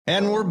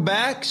And we're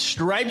back,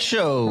 Stripe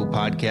Show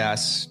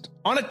podcast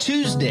on a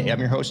Tuesday. I'm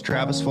your host,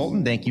 Travis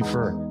Fulton. Thank you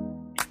for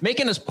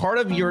making us part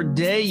of your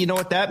day. You know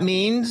what that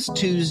means,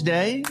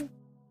 Tuesday.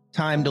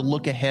 Time to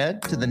look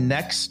ahead to the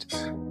next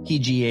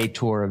PGA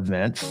Tour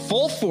event.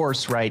 Full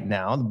force right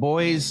now. The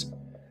boys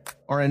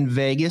are in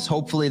Vegas.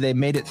 Hopefully they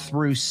made it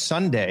through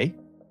Sunday,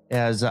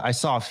 as I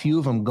saw a few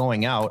of them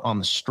going out on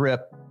the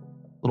strip,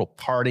 little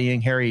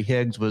partying. Harry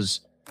Higgs was,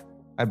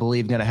 I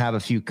believe, going to have a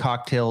few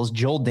cocktails.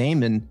 Joel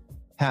Damon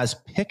has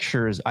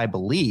pictures, I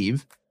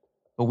believe,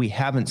 but we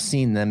haven't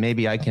seen them.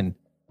 Maybe I can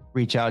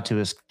reach out to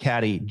his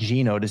caddy,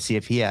 Gino, to see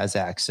if he has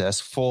access.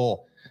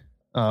 Full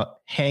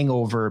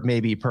hangover,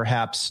 maybe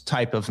perhaps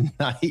type of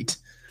night.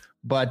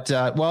 But,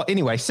 well,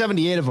 anyway,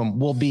 78 of them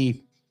will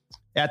be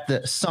at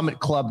the Summit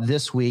Club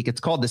this week. It's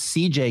called the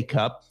CJ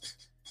Cup.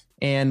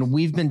 And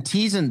we've been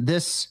teasing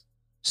this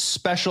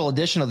special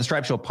edition of the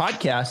Stripe Show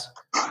podcast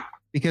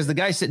because the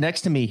guy sitting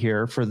next to me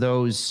here, for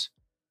those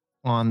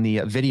on the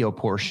video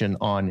portion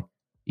on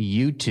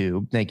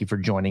YouTube, thank you for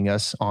joining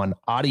us on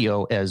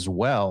audio as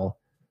well.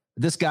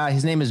 This guy,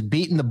 his name is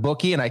Beatin The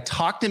Bookie, and I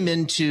talked him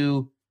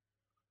into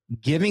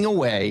giving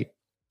away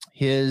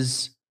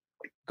his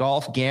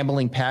golf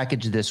gambling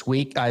package this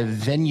week. I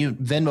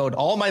Venmoed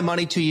all my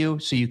money to you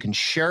so you can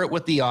share it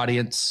with the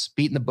audience.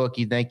 Beatin The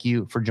Bookie, thank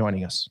you for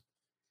joining us.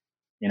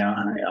 You know,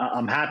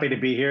 I'm happy to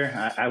be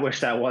here. I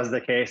wish that was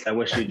the case. I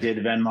wish you did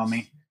Venmo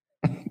me.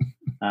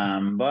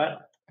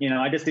 But you know,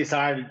 I just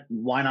decided,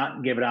 why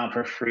not give it out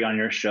for free on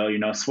your show? You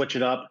know, switch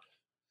it up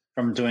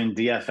from doing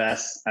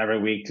DFS every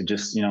week to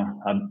just, you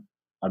know,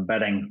 a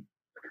betting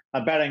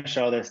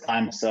show this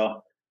time.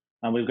 So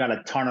we've got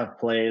a ton of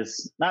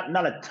plays, not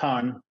a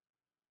ton,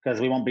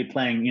 because we won't be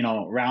playing, you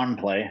know, round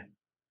play,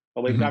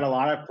 but we've got a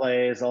lot of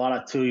plays, a lot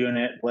of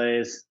 2-unit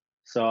plays.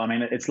 So I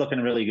mean, it's looking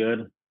really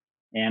good,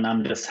 and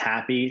I'm just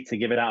happy to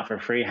give it out for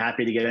free.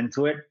 Happy to get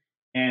into it,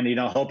 and you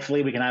know,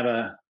 hopefully we can have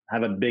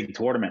a big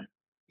tournament.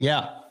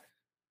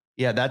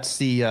 Yeah, that's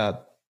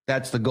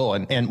the goal.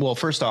 And well,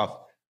 first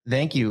off,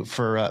 thank you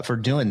for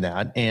doing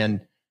that.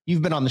 And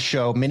you've been on the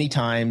show many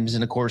times.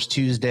 And of course,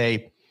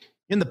 Tuesday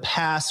in the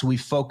past, we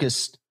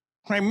focused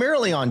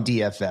primarily on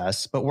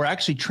DFS, but we're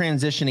actually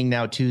transitioning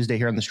now Tuesday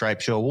here on the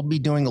Stripe Show. We'll be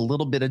doing a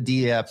little bit of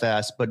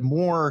DFS, but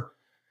more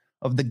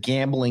of the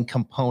gambling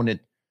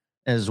component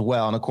as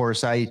well. And of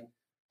course, I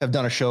have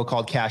done a show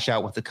called Cash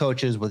Out with the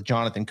Coaches with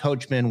Jonathan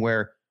Coachman,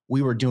 where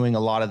we were doing a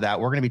lot of that.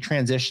 We're going to be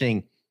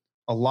transitioning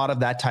a lot of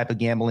that type of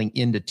gambling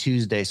into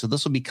Tuesday. So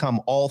this will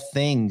become all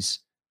things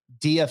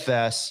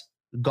DFS,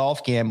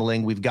 golf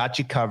gambling. We've got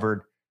you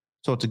covered.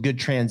 So it's a good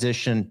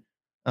transition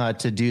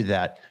to do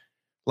that.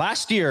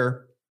 Last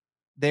year,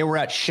 they were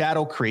at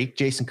Shadow Creek.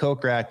 Jason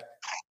Kokrak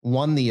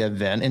won the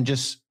event. And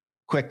just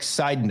quick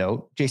side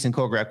note, Jason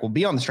Kokrak will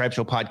be on the Stripe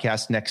Show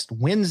podcast next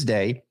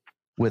Wednesday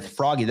with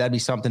Froggy. That'd be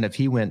something if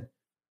he went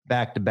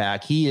back to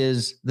back. He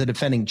is the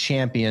defending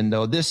champion,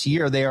 though. This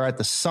year, they are at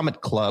the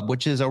Summit Club,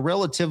 which is a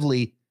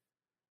relatively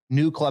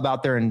new club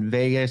out there in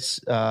Vegas.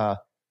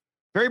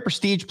 Very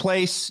prestige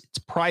place. It's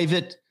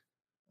private.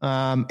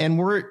 And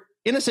we're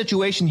in a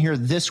situation here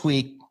this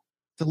week.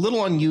 It's a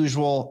little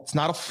unusual. It's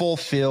not a full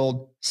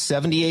field,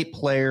 78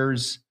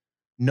 players,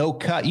 no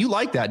cut. You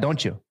like that,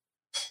 don't you?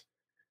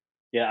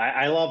 Yeah,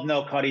 I love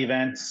no cut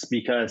events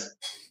because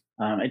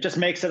it just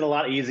makes it a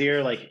lot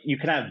easier. Like, you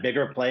can have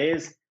bigger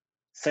plays.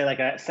 Say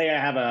I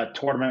have a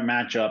tournament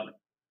matchup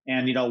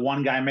and, you know,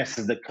 one guy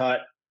misses the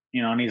cut,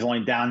 you know, and he's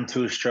only down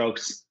 2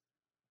 strokes.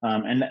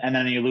 And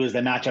then you lose the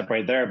matchup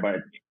right there.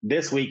 But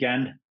this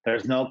weekend,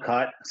 there's no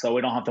cut, so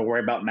we don't have to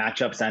worry about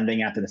matchups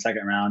ending after the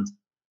second round.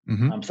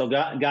 So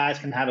guys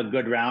can have a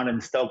good round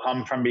and still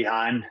come from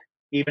behind,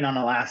 even on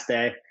the last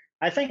day.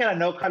 I think at a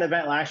no-cut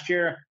event last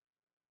year,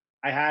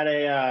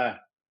 I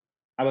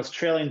was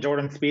trailing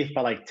Jordan Spieth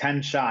by like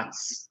 10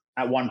 shots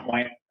at one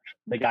point.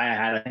 The guy I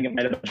had, I think it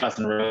might have been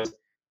Justin Rose.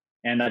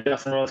 And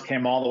Justin Rose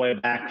came all the way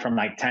back from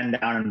like 10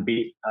 down and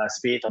beat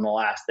Spieth on the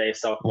last day.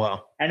 So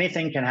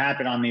anything can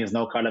happen on these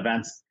no-cut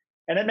events.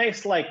 And it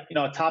makes, like, you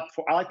know,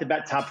 I like to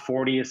bet top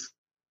 40s.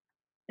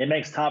 It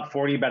makes top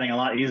 40 betting a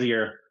lot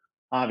easier,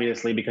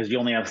 obviously, because you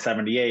only have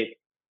 78.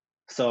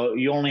 So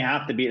you only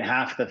have to beat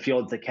half the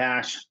field to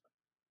cash.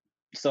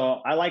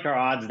 So I like our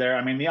odds there.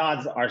 I mean, the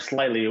odds are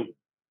slightly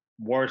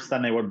worse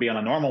than they would be on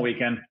a normal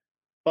weekend,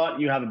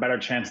 but you have a better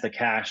chance to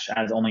cash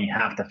as only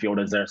half the field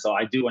is there. So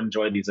I do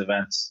enjoy these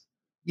events.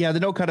 Yeah,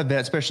 the no-cut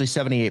event, especially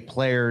 78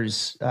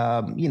 players,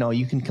 you know,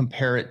 you can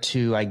compare it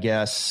to, I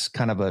guess,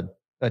 kind of a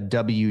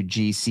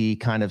WGC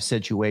kind of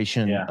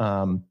situation.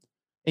 Yeah.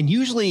 And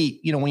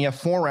usually, you know, when you have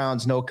 4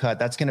 rounds, no cut,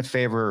 that's going to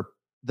favor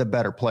the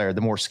better player,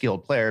 the more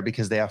skilled player,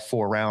 because they have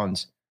 4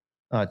 rounds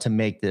to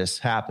make this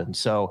happen.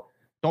 So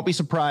don't be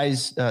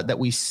surprised that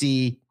we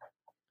see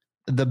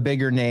the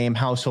bigger name,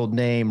 household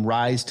name,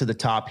 rise to the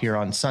top here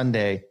on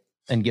Sunday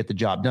and get the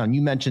job done.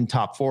 You mentioned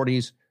top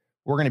 40s.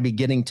 We're going to be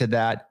getting to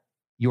that.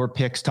 Your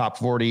picks, top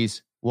 40s.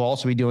 We'll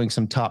also be doing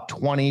some top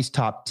 20s,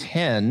 top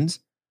 10s,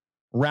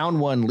 round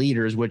 1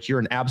 leaders, which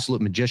you're an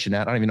absolute magician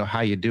at. I don't even know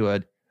how you do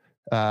it.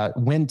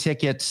 Win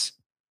tickets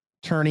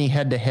tourney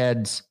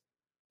head-to-heads,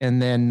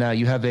 and then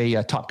you have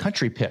a top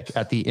country pick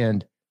at the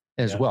end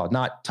as well.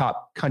 Not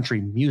top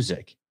country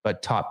music,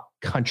 but top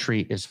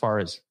country as far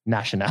as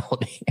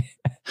nationality.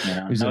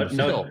 Yeah.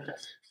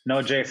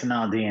 No Jason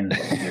Aldean.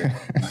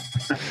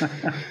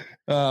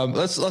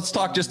 Let's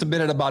talk just a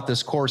minute about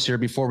this course here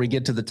before we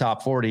get to the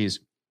top 40s.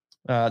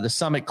 The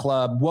Summit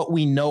Club, what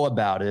we know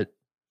about it,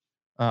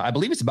 I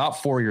believe it's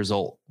about 4 years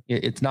old.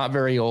 It's not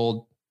very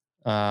old.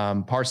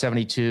 Par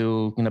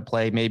 72, going to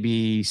play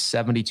maybe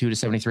 72 to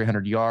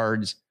 7,300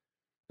 yards.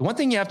 The one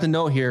thing you have to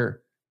know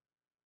here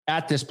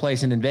at this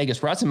place and in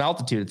Vegas, we're at some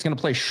altitude. It's going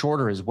to play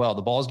shorter as well.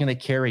 The ball is going to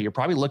carry. You're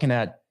probably looking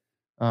at,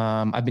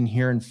 I've been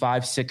hearing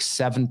 5, 6,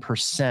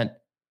 7%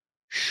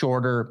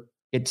 shorter.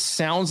 It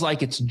sounds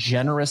like it's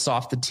generous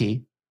off the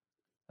tee.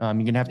 You're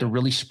going to have to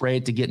really spray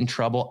it to get in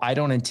trouble. I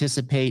don't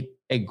anticipate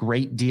a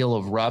great deal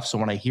of rough. So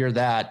when I hear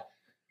that,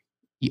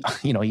 you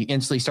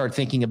instantly start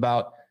thinking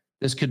about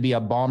this could be a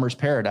bomber's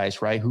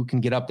paradise, right? Who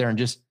can get up there and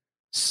just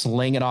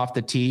sling it off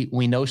the tee.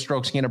 We know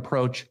stroke gain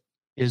approach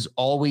is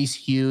always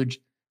huge.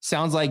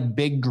 Sounds like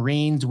big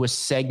greens with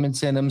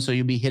segments in them. So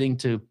you'll be hitting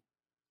to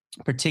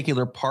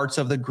particular parts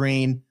of the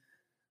green.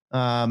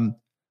 But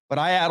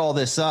I add all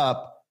this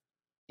up,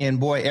 and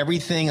boy,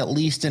 everything, at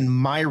least in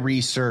my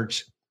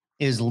research,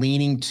 is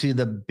leaning to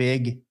the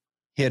big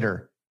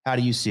hitter. How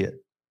do you see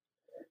it?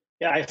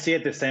 Yeah, I see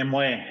it the same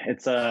way.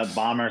 It's a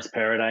bomber's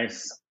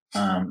paradise.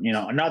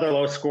 Another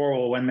low score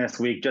will win this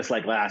week, just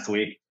like last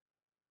week.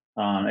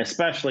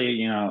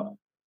 Especially,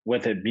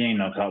 with it being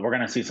no cut, we're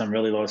going to see some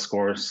really low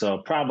scores. So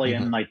probably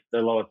in like the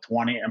low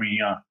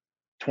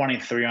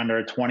 23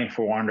 under,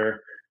 24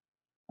 under.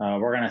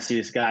 We're going to see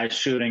these guys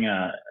shooting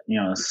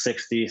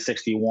 60,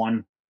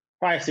 61.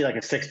 Probably see like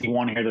a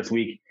 61 here this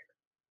week.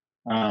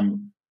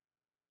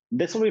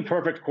 This will be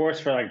perfect course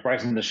for like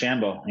Bryson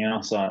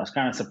DeChambeau, so I was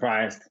kind of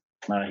surprised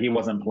he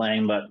wasn't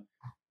playing, but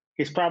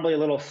he's probably a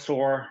little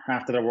sore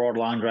after the World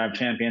Long Drive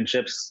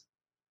Championships.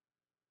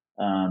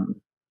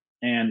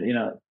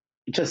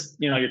 Just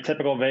your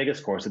typical Vegas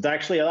course. It's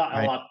actually a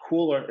lot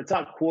cooler. It's a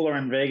lot cooler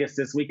in Vegas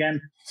this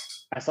weekend.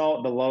 I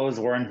saw the lows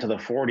were into the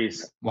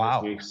 40s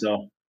this week,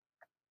 so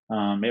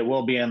it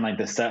will be in like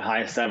the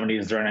high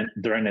 70s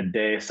during the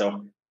day.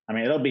 So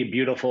it'll be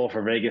beautiful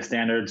for Vegas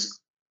standards.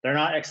 They're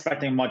not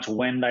expecting much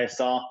wind. I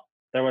saw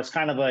there was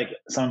kind of like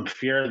some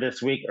fear this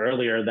week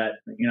earlier that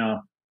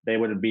they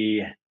would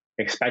be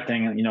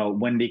expecting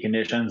windy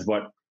conditions,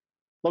 but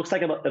looks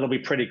like it'll be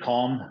pretty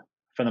calm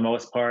for the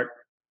most part.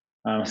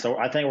 So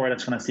I think we're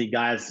just going to see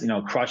guys,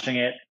 crushing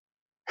it,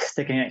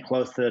 sticking it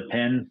close to the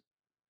pin,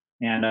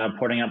 and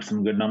putting up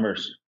some good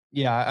numbers.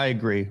 Yeah, I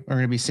agree. We're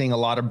going to be seeing a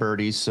lot of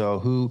birdies. So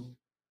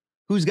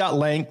who's got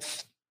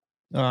length,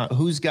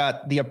 who's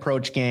got the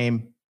approach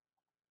game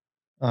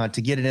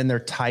to get it in there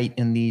tight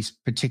in these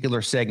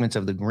particular segments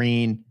of the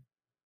green,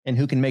 and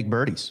who can make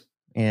birdies.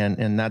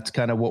 And that's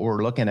kind of what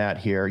we're looking at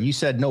here. You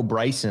said no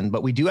Bryson,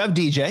 but we do have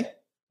DJ.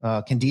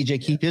 Can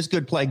DJ keep his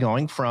good play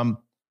going from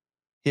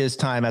his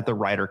time at the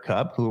Ryder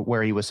Cup,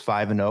 where he was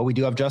 5-0. We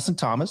do have Justin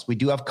Thomas. We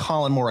do have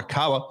Colin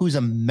Morikawa, who's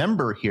a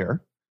member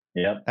here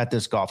at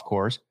this golf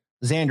course.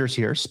 Xander's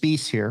here,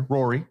 Spieth's here,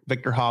 Rory,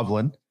 Victor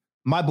Hovland,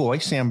 my boy,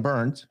 Sam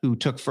Burns, who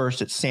took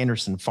first at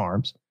Sanderson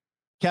Farms.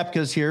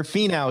 Koepka's here,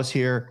 Finau's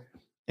here,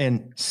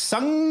 and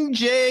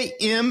Sungjae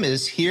Im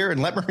is here.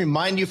 And let me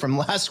remind you from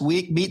last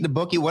week, Beatin The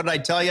Bookie, what did I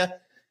tell you?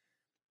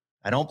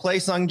 I don't play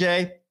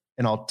Sungjae,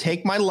 and I'll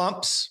take my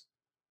lumps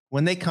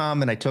when they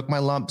come, and I took my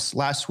lumps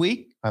last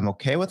week. I'm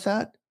okay with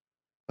that.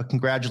 But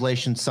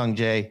congratulations,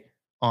 Sungjae,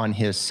 on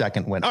his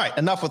second win. All right,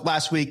 enough with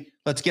last week.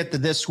 Let's get to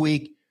this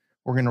week.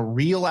 We're going to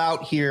reel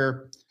out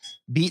here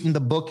Beatin The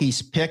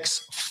Bookie's picks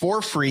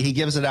for free. He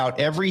gives it out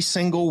every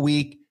single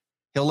week.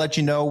 He'll let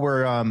you know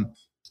where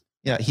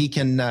you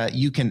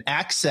can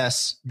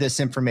access this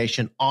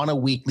information on a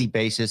weekly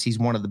basis. He's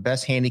one of the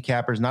best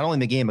handicappers, not only in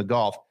the game of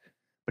golf,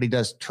 but he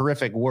does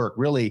terrific work,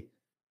 really,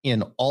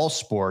 in all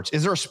sports.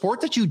 Is there a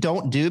sport that you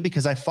don't do?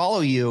 Because I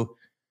follow you,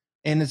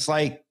 and it's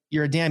like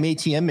you're a damn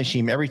ATM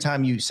machine every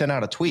time you send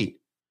out a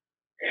tweet.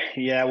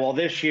 Yeah, well,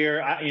 this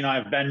year,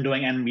 I've been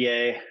doing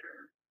NBA,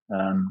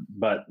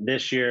 but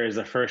this year is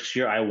the first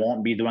year I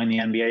won't be doing the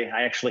NBA.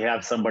 I actually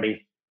have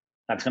somebody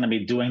that's going to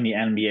be doing the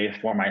NBA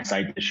for my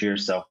site this year.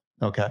 So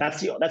okay,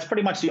 that's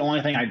pretty much the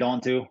only thing I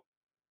don't do.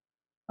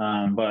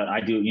 But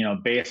I do,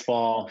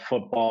 baseball,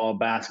 football,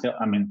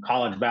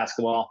 college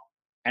basketball,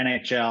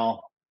 NHL,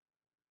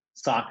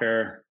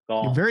 soccer,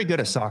 golf. You're very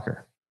good at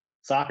soccer.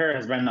 Soccer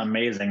has been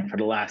amazing for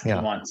the last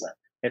 2 months.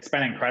 It's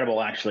been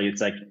incredible, actually.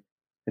 It's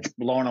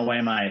blown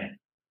away my,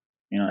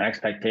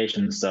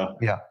 expectations. So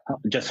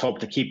just hope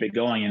to keep it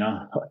going,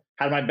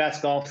 Had my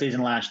best golf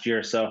season last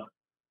year. So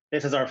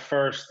this is our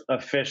first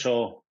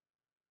official,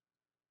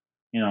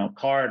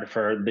 card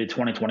for the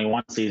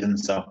 2021 season.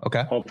 So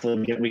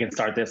hopefully we can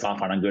start this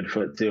off on a good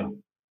foot too.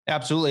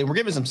 Absolutely. We're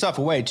giving some stuff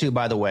away too,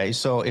 by the way.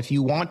 So if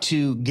you want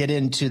to get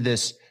into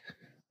this,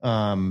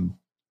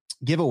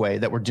 giveaway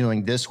that we're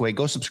doing this way,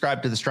 go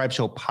subscribe to the Stripe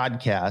Show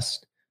podcast,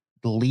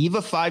 leave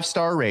a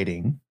 5-star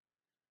rating,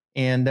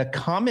 and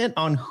comment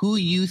on who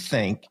you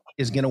think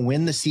is going to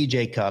win the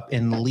CJ Cup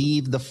and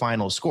leave the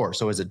final score.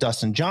 So is it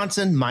Dustin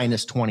Johnson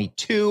minus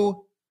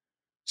 22?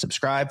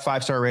 Subscribe,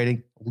 5-star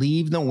rating,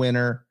 leave the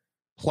winner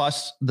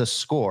plus the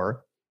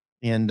score.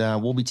 And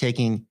we'll be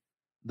taking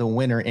the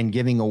winner and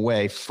giving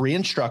away free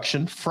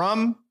instruction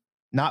from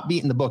Not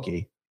Beatin The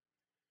Bookie.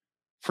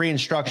 Free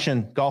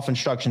instruction, golf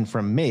instruction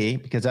from me,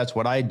 because that's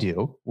what I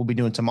do. We'll be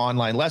doing some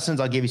online lessons.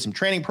 I'll give you some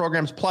training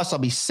programs. Plus, I'll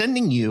be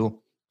sending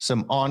you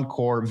some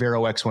Encore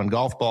Vero X1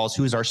 golf balls,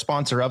 who is our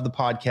sponsor of the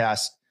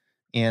podcast.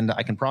 And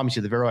I can promise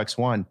you the Vero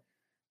X1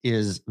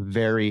 is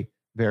very,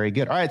 very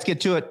good. All right, let's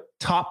get to it.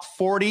 Top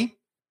 40.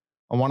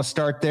 I want to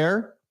start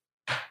there.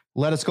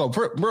 Let us go.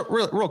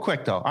 Real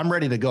quick, though. I'm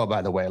ready to go,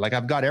 by the way. Like,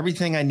 I've got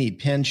everything I need.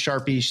 Pins,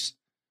 Sharpies,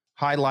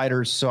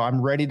 highlighters. So I'm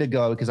ready to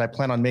go because I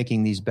plan on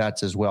making these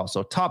bets as well.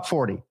 So top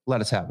 40, let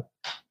us have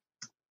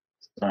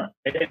it.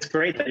 It's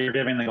great that you're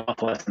giving the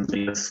golf lessons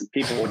because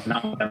people would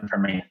not want them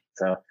from me.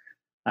 So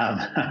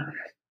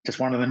just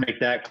wanted to make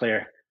that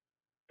clear.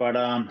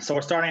 But so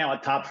we're starting out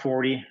with top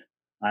 40.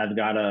 I've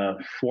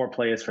got 4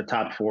 plays for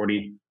top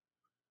 40.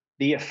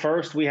 The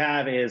first we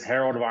have is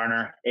Harold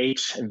Varner,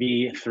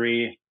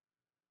 HV3,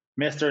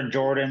 Mr.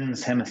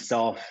 Jordan's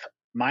himself,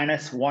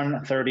 minus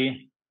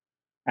 130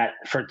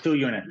 for 2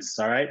 units.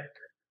 All right.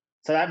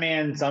 So that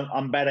means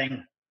I'm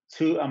betting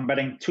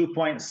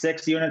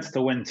 2.6 units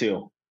to win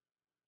 2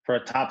 for a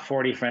top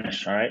 40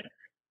 finish. All right.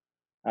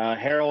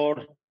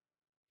 Harold,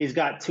 he's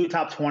got 2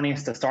 top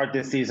 20s to start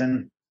this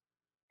season.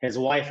 His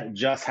wife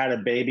just had a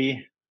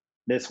baby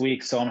this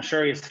week, so I'm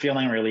sure he's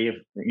feeling relief.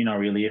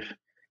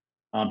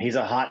 He's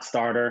a hot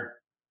starter.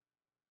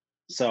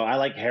 So I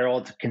like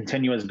Harold to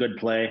continue his good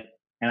play.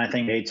 And I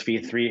think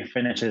HV3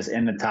 finishes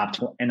in the top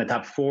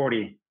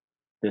 40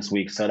 this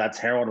week. So that's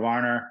Harold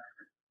Varner,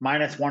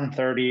 minus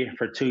 130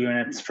 for 2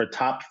 units for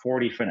top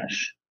 40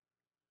 finish.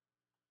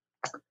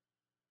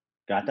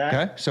 Got that?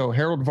 Okay. So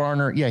Harold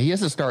Varner, yeah, he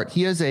has a start.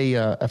 He is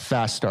a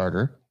fast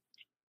starter.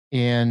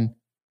 And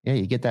yeah,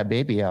 you get that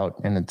baby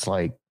out and it's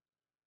like,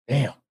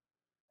 damn,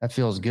 that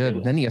feels good.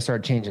 But then you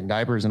start changing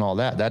diapers and all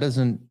that. That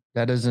doesn't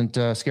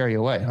scare you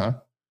away, huh?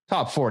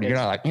 Top 40. You're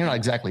not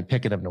exactly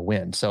picking him to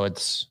win. So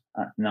it's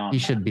no, he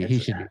should be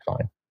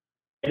fine.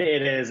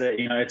 It is,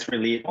 it's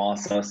relief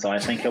also. So I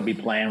think he'll be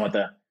playing with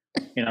a,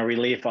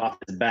 relief off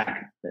his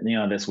back,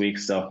 this week.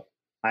 So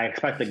I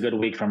expect a good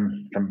week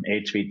from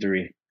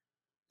HV3.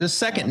 The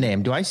second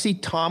name, do I see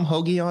Tom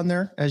Hoagie on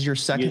there as your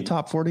second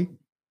top 40?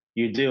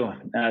 You do.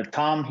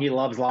 Tom, he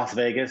loves Las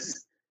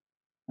Vegas.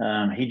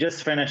 He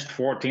just finished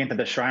 14th at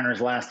the Shriners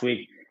last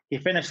week. He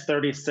finished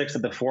 36th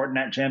at the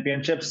Fortinet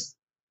Championships.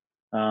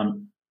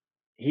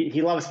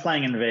 He loves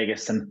playing in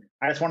Vegas. And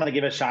I just wanted to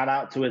give a shout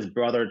out to his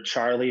brother,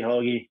 Charlie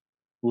Hoagie,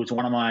 who's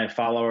one of my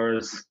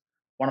followers,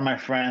 one of my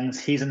friends.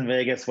 He's in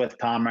Vegas with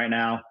Tom right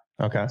now.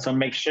 Okay. So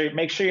make sure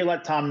you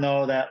let Tom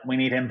know that we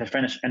need him to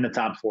finish in the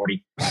top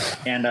 40.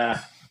 And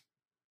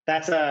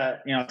that's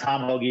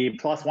Tom Hoagie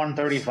plus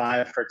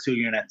 135 for 2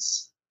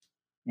 units.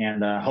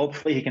 And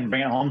hopefully he can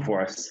bring it home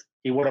for us.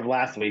 He would have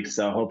last week,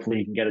 so hopefully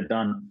he can get it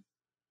done.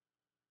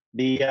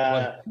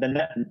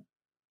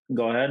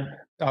 Go ahead.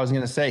 I was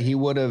going to say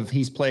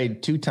he's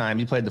played 2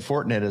 times. He played the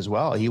Fortinet as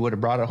well. He would have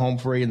brought it home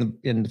for you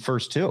in the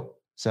first 2.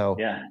 So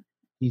yeah,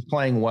 he's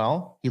playing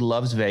well. He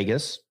loves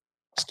Vegas.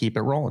 Let's keep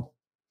it rolling.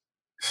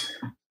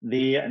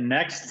 The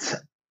next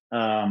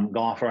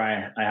golfer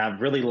I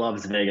have really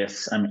loves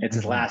Vegas. I mean, it's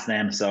his last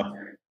name. So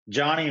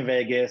Johnny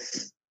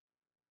Vegas.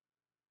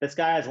 This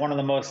guy is one of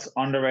the most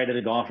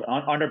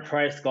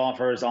underpriced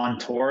golfers on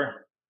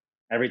tour.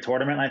 Every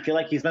tournament, I feel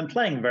like he's been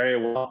playing very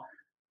well.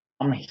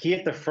 He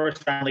hit the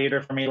first round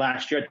leader for me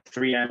last year at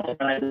 3M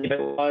Open, I believe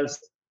it was.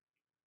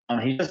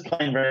 He's just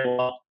playing very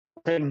well.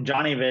 Taking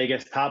Johnny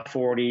Vegas, top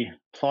 40,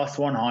 plus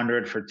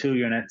 100 for 2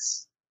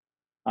 units.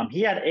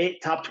 He had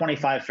 8 top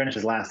 25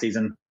 finishes last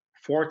season,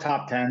 4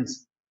 top 10s.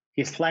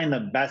 He's playing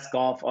the best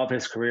golf of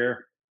his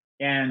career.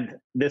 And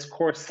this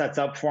course sets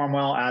up for him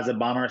well as a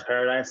bomber's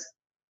paradise.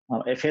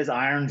 If his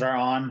irons are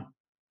on,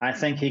 I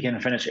think he can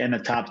finish in the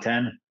top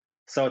 10.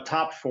 So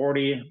top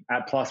 40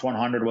 at plus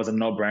 100 was a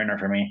no-brainer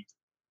for me.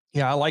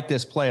 Yeah, I like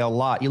this play a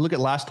lot. You look at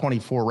last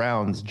 24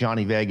 rounds,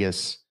 Johnny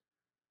Vegas,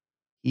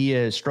 he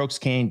is strokes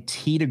gained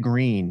tee to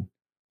green.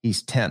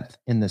 He's 10th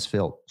in this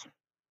field.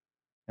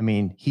 I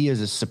mean, he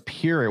is a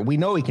superior. We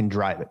know he can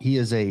drive it. He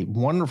is a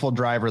wonderful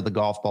driver of the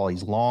golf ball.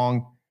 He's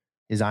long.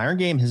 His iron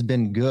game has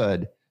been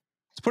good.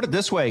 Let's put it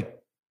this way.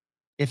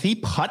 If he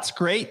putts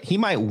great, he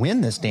might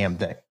win this damn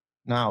thing.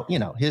 Now,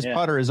 his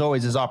putter is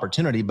always his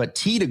opportunity, but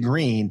tee to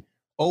green,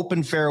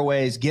 open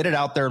fairways, get it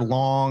out there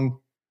long.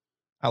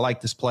 I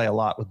like this play a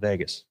lot with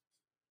Vegas.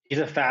 He's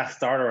a fast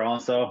starter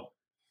also.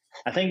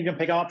 I think you can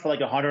pick him up for like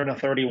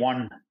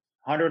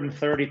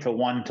 130 to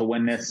 1 to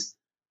win this.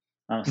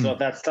 So if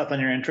that's something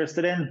you're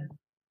interested in,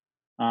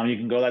 you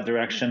can go that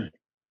direction.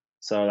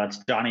 So that's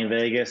Johnny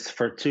Vegas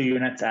for 2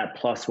 units at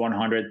plus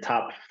 100,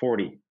 top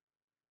 40.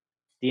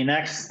 The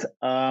next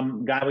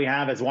guy we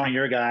have is one of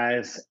your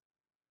guys.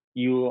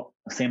 You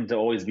seem to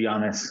always be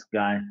on this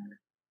guy,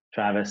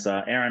 Travis,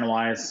 Aaron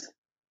Wise.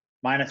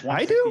 minus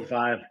I do?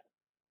 165.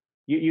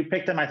 You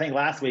picked him, I think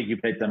last week you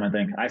picked him, I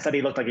think. I said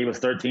he looked like he was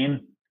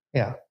 13.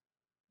 Yeah.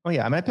 Oh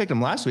yeah. I mean, I picked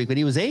him last week, but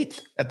he was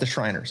 8th at the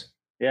Shriners.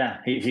 Yeah,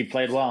 he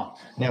played well.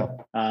 Yeah.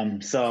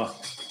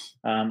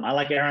 I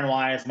like Aaron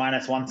Wise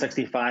minus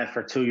 165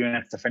 for 2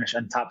 units to finish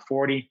in top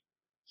 40.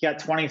 He got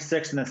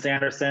 26 in the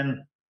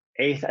Sanderson,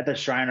 8th at the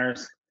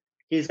Shriners.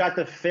 He's got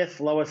the 5th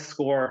lowest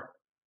score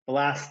the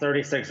last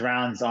 36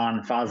 rounds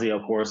on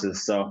Fazio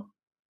courses. So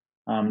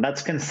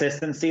that's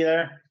consistency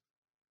there.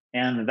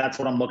 And that's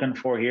what I'm looking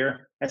for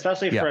here,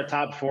 especially for a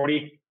top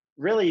 40.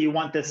 Really, you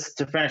want this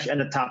to finish in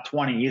the top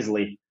 20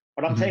 easily.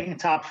 But I'm taking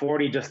top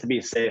 40 just to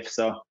be safe.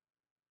 So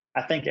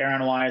I think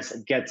Aaron Wise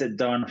gets it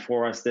done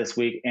for us this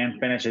week and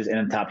finishes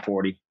in the top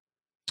 40.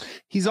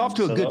 He's off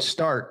to a good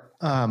start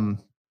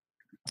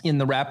in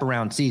the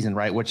wraparound season,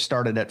 right? Which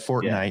started at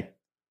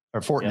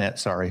Fortnite.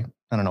 Sorry.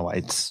 I don't know why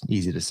it's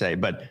easy to say,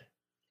 but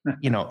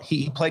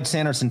he played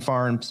Sanderson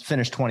Farms,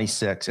 finished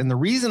 26. And the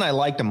reason I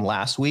liked him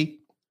last week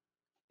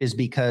is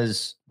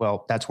because,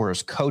 well, that's where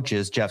his coach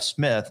is, Jeff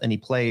Smith, and he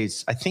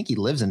plays, I think he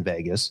lives in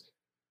Vegas.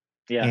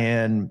 Yeah.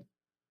 And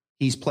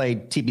he's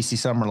played TPC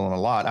Summerlin a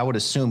lot. I would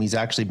assume he's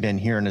actually been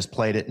here and has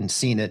played it and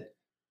seen it.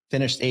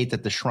 Finished 8th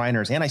at the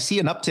Shriners. And I see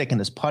an uptick in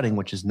his putting,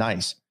 which is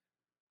nice.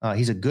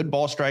 He's a good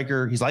ball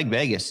striker. He's like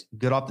Vegas,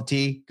 good off the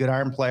tee, good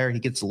iron player. He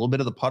gets a little bit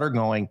of the putter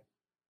going,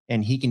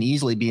 and he can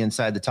easily be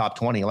inside the top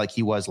 20 like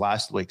he was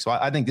last week. So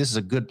I think this is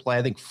a good play.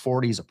 I think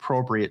 40 is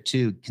appropriate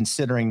too,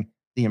 considering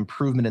the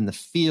improvement in the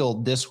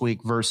field this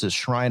week versus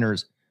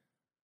Shriners.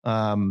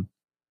 But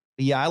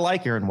yeah, I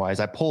like Aaron Wise.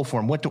 I pull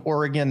for him. Went to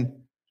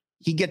Oregon.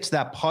 He gets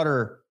that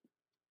putter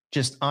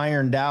just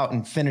ironed out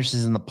and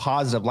finishes in the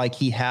positive like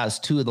he has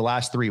 2 of the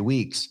last 3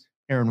 weeks.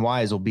 Aaron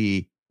Wise will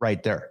be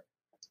right there.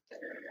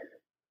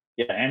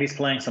 Yeah, and he's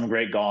playing some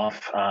great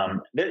golf.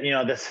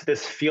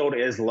 This field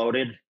is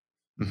loaded,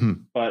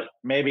 but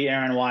maybe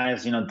Aaron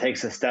Wise,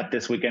 takes a step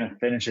this weekend and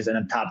finishes in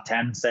the top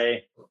 10,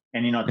 say,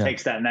 and,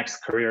 takes that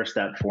next career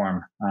step for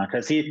him.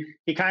 Because he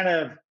kind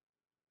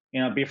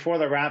of, before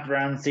the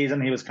wraparound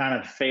season, he was kind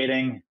of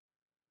fading.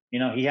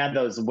 He had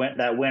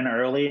that win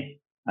early,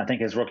 I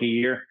think his rookie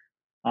year.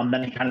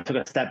 Then he kind of took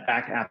a step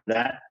back after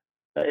that.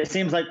 It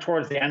seems like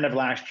towards the end of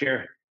last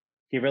year,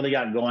 he really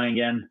got going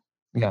again.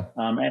 Yeah.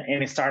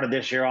 And he started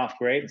this year off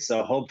great.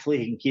 So hopefully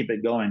he can keep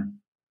it going.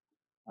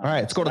 All right,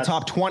 let's go to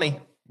top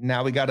 20.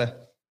 Now we got to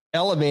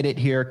elevate it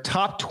here.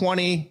 Top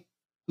 20.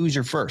 Who's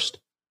your first?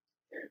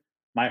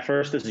 My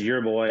first is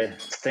your boy,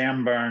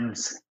 Sam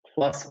Burns,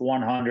 plus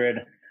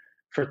 100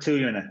 for 2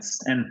 units.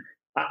 And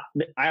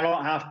I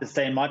don't have to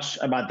say much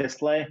about this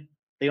play.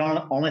 The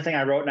only thing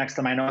I wrote next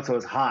to my notes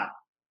was hot.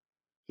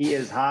 He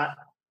is hot.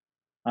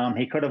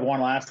 He could have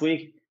won last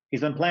week. He's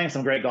been playing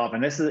some great golf,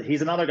 and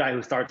he's another guy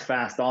who starts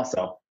fast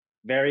also.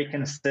 Very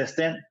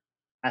consistent.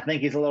 I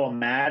think he's a little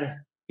mad.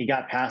 He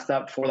got passed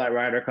up for that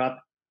Ryder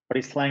Cup, but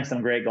he's playing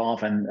some great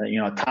golf, and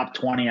top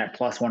 20 at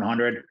plus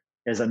 100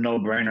 is a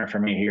no-brainer for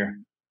me here.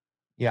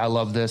 Yeah, I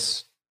love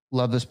this.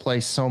 Love this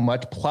play so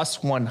much.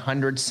 Plus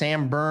 100.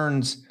 Sam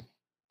Burns.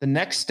 The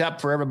next step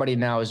for everybody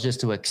now is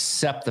just to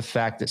accept the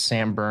fact that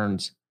Sam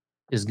Burns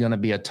is going to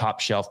be a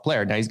top shelf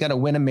player. Now he's got to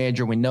win a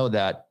major. We know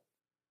that.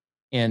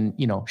 And,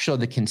 show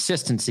the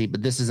consistency,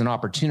 but this is an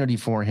opportunity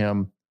for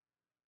him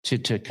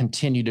to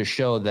continue to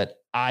show that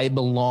I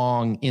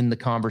belong in the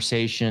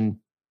conversation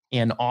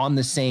and on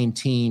the same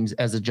teams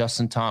as a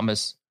Justin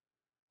Thomas,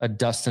 a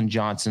Dustin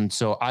Johnson.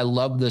 So I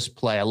love this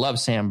play. I love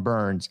Sam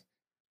Burns.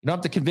 You don't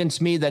have to convince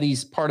me that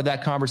he's part of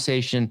that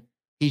conversation.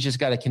 He's just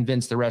got to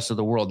convince the rest of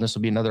the world. And this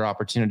will be another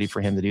opportunity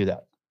for him to do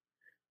that.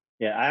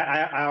 Yeah,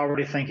 I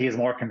already think he's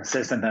more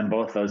consistent than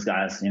both those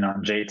guys,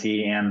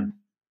 JT and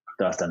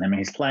Dustin. I mean,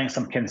 he's playing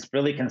some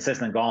really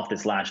consistent golf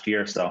this last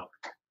year. So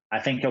I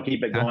think he'll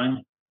keep it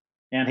going.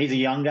 And he's a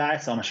young guy,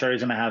 so I'm sure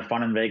he's going to have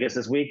fun in Vegas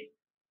this week.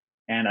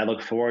 And I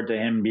look forward to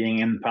him being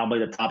in probably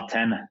the top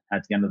 10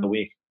 at the end of the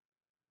week.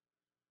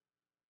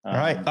 All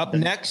right. Up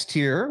next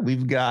here,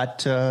 we've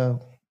got, there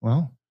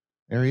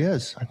he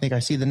is. I think I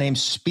see the name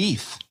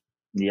Spieth.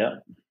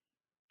 Yep.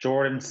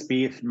 Jordan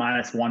Spieth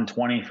minus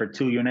 120 for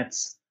 2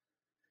 units.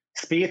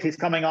 Spieth, he's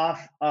coming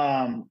off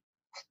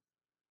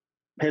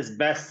his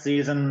best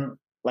season,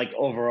 like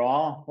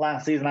overall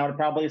last season, I would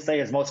probably say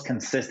his most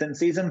consistent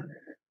season.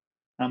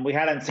 We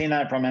hadn't seen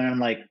that from him in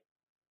like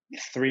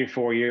 3 or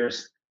 4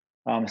 years.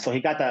 So he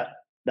got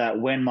that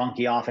win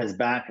monkey off his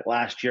back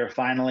last year.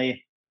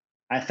 Finally,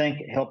 I think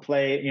he'll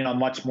play,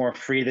 much more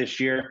free this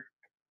year.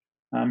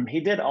 He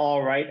did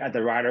all right at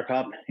the Ryder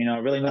Cup,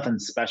 really nothing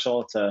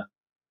special to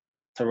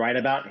write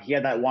about. He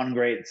had that one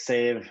great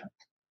save,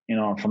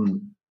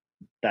 from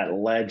that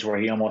ledge where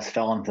he almost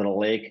fell into the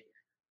lake.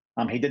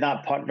 He did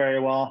not putt very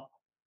well,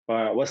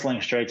 but Whistling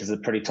Straits is a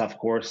pretty tough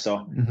course.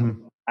 So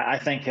I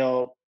think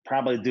he'll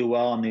probably do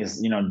well in these,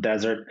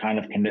 desert kind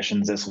of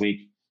conditions this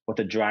week with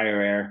the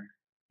drier air.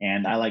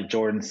 And I like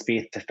Jordan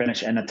Spieth to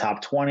finish in the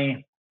top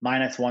 20,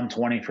 minus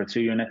 120 for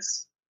 2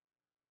 units.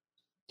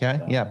 Okay.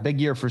 So, yeah.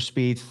 Big year for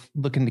Spieth,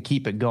 looking to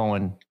keep it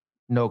going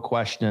no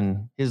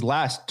question. His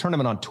last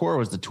tournament on tour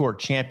was the Tour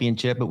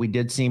Championship, but we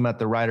did see him at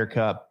the Ryder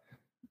Cup.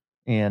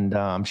 And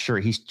I'm sure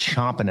he's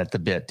chomping at the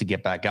bit to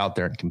get back out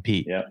there and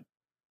compete. Yeah.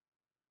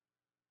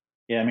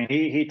 Yeah, I mean,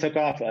 he took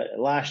off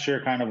last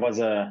year. Kind of was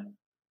a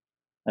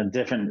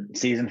different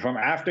season from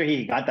after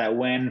he got that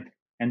win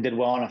and did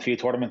well in a few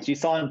tournaments. You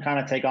saw him kind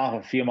of take off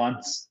a few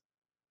months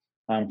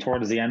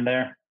towards the end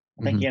there.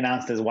 I think he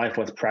announced his wife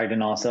was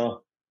pregnant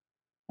also.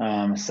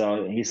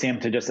 So he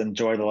seemed to just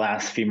enjoy the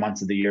last few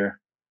months of the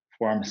year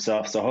for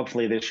himself. So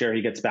hopefully this year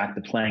he gets back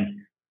to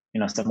playing,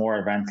 some more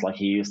events like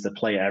he used to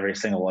play every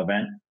single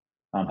event.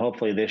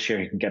 Hopefully this year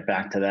he can get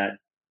back to that.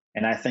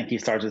 And I think he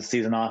starts the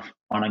season off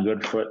on a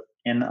good foot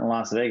in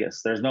Las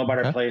Vegas. There's no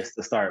better place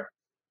to start.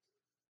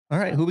 All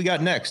right. Who we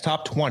got next?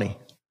 Top 20.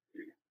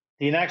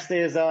 The next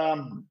is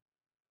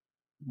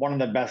one of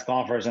the best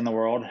golfers in the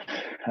world,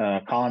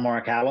 Colin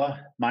Morikawa,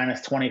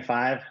 minus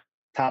 25,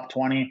 top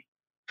 20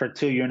 for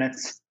 2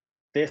 units.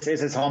 This is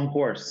his home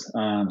course.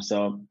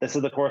 So this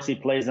is the course he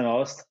plays the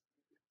most.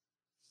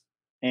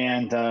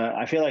 And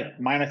I feel like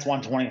minus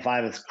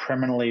 125 is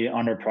criminally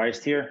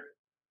underpriced here.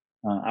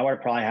 I would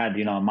have probably had,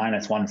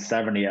 minus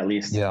 170 at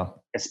least. Yeah.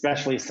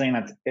 Especially seeing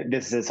that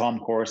this is his home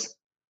course.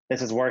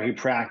 This is where he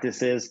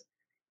practices.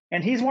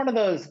 And he's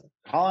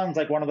Colin's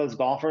like one of those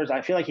golfers.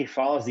 I feel like he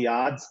follows the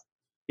odds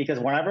because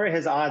whenever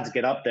his odds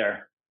get up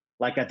there,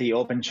 like at the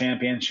Open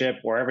Championship,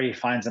 wherever he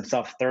finds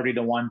himself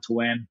 30-1 to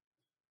win,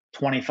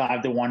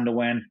 25-1 to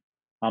win,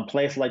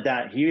 place like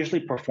that, he usually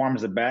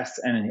performs the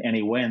best and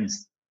he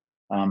wins.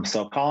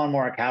 So Colin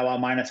Morikawa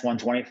minus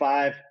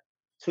 125,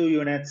 2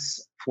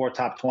 units for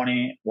top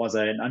 20 was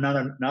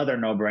another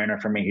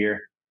no-brainer for me here.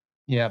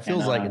 Yeah, it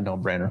feels like a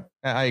no-brainer.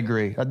 I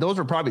agree. Those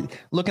were probably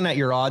looking at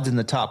your odds in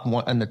the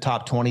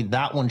top 20.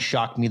 That one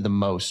shocked me the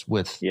most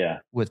with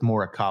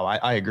Morikawa.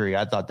 I agree.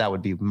 I thought that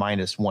would be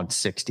minus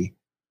 160.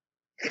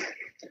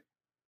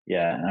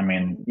 Yeah, I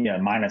mean,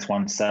 minus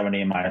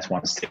 170, minus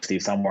 160,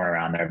 somewhere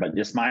around there, but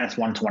just minus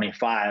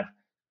 125,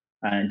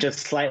 and just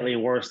slightly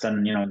worse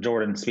than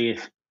Jordan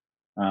Spieth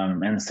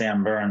and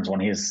Sam Burns when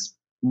he's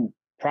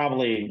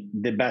probably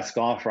the best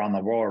golfer on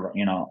the world,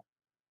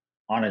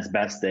 on his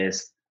best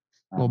days.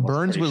 Well,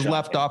 Burns was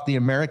left off the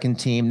American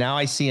team. Now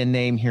I see a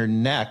name here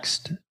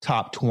next,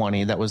 top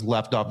 20, that was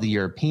left off the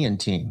European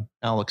team,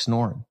 Alex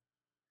Noren.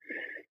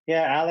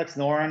 Yeah, Alex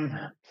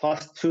Noren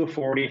plus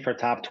 240 for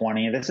top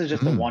 20. This is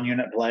just a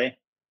 1-unit play.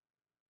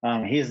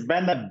 He's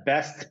been the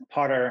best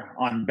putter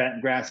on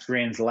bent grass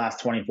greens the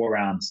last 24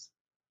 rounds.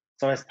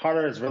 So his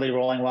putter is really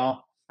rolling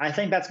well. I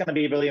think that's going to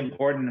be really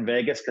important in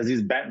Vegas because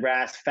these bent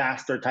grass,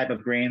 faster type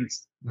of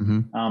greens,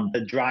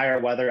 the drier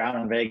weather out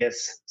in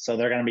Vegas. So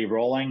they're going to be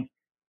rolling.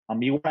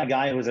 You want a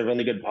guy who's a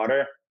really good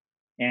putter.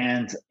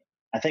 And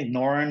I think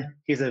Noren,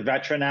 he's a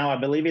veteran now. I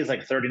believe he's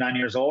like 39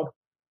 years old.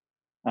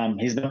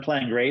 He's been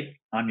playing great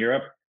on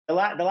Europe. The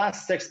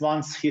last 6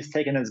 months, he's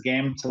taken his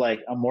game to like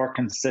a more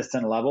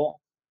consistent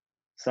level.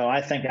 So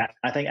I think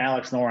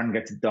Alex Noren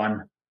gets it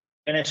done.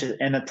 Finishes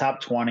in the top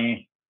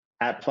 20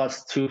 at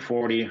plus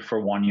 240 for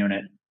 1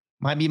 unit.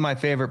 Might be my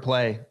favorite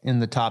play in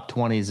the top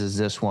 20s is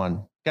this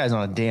one. Guy's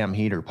on a damn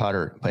heater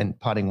putter and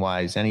putting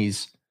wise. And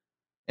he's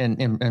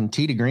and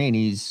tee to green,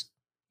 he's,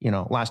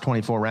 last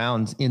 24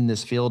 rounds in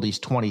this field, he's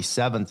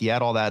 27th. You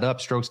add all that up,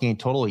 strokes gained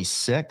total, he's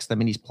 6th. I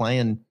mean, he's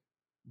playing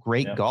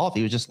great golf.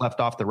 He was just left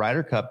off the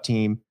Ryder Cup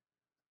team.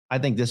 I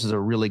think this is a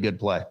really good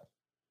play.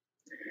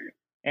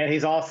 And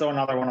he's also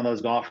another one of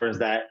those golfers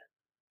that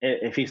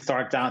if he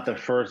starts out the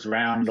first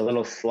round a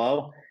little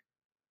slow,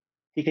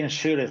 he can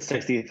shoot at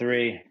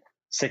 63,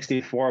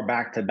 64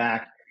 back to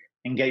back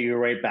and get you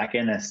right back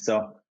in this.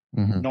 So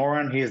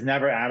Noren, he's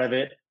never out of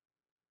it.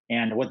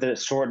 And with the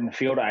shortened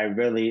field, I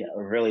really,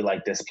 really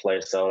like this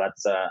play. So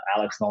that's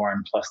Alex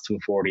Noren plus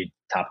 240,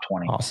 top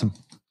 20. Awesome.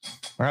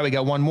 All right, we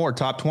got one more,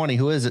 top 20.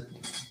 Who is it?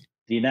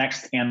 The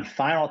next and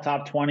final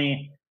top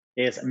 20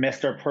 is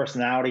Mr.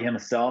 Personality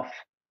himself.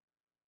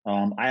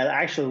 I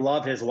actually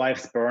love his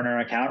wife's burner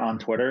account on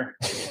Twitter.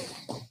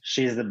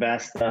 She's the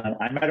best.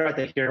 I met her at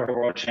the Hero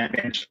World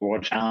Championship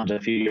World Challenge a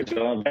few years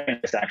ago. Very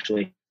nice,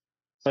 actually.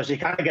 So she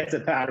kind of gets a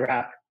bad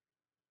rap.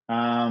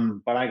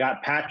 But I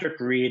got Patrick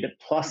Reed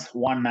plus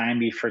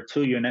 190 for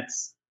 2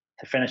 units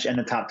to finish in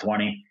the top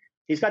 20.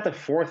 He's got the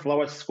 4th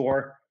lowest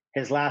score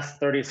his last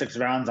 36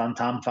 rounds on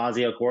Tom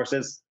Fazio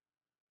courses.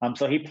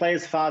 So he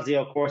plays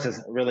Fazio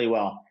courses really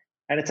well.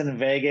 And it's in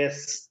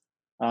Vegas.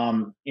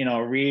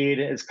 Reed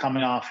is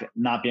coming off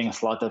not being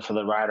selected for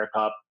the Ryder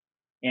Cup.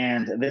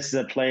 And this is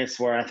a place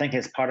where I think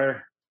his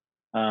putter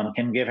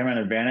can give him an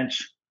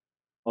advantage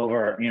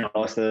over,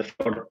 most of the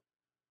field.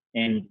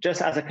 And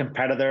just as a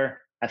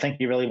competitor, I think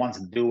he really wants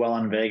to do well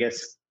in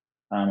Vegas.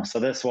 So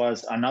this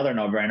was another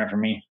no-brainer for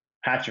me.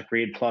 Patrick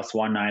Reed plus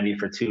 190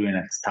 for 2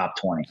 units, top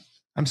 20.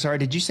 I'm sorry,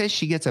 did you say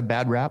she gets a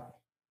bad rap?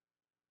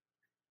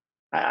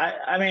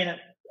 I mean,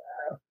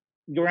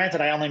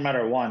 granted, I only met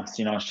her once.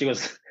 She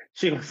was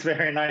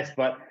very nice,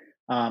 but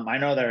I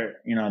know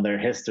their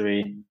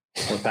history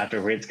with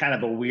Patrick Reed. It's kind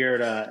of a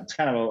weird. It's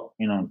kind of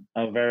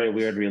a very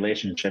weird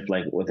relationship,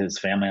 like with his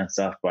family and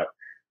stuff. But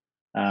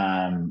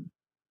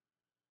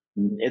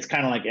it's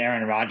kind of like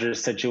Aaron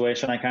Rodgers'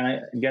 situation. I kind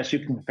of guess you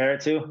can compare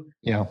it to.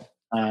 Yeah.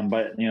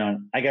 But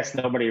I guess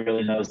nobody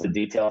really knows the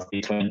details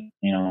between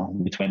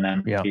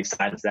them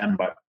besides them.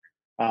 But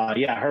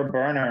yeah, her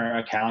burner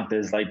account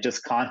is like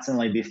just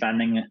constantly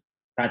defending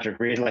Patrick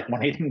Reed. Like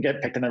when he didn't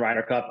get picked in the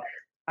Ryder Cup,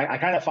 I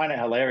kind of find it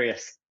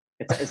hilarious.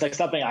 It's like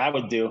something I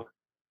would do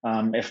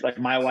if like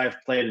my wife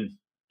played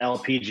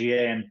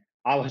LPGA and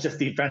I was just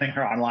defending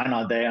her online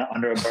all day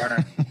under a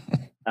burner.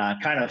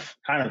 Kind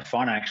of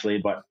fun actually,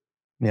 but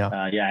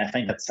I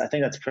think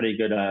that's pretty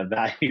good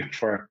value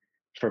for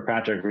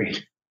Patrick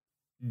Reed.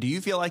 Do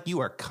you feel like you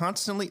are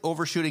constantly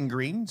overshooting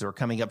greens or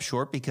coming up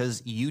short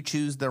because you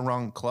choose the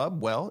wrong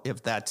club? Well,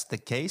 if that's the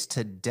case,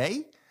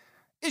 today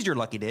is your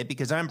lucky day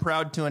because I'm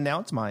proud to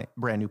announce my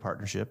brand new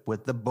partnership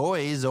with the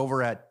boys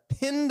over at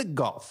Pinned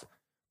Golf.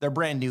 Their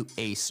brand new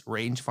Ace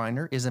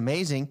rangefinder is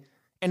amazing,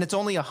 and it's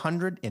only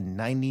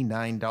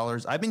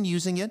 $199. I've been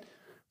using it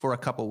for a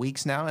couple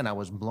weeks now, and I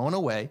was blown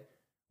away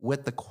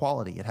with the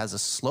quality. It has a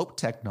slope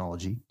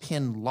technology,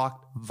 pin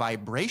locked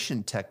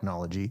vibration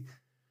technology,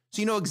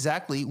 so you know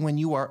exactly when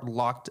you are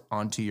locked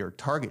onto your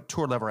target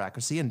tour level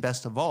accuracy. And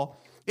best of all,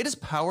 it is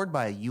powered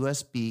by a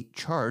USB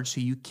charge,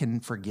 so you can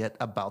forget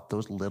about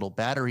those little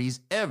batteries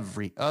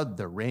every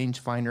other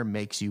rangefinder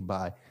makes you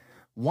buy.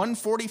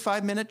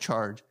 145-minute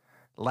charge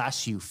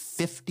lasts you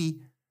 50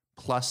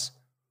 plus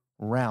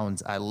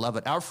rounds. I love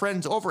it. Our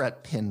friends over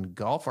at Pin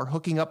Golf are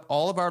hooking up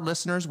all of our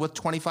listeners with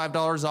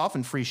 $25 off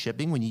and free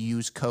shipping when you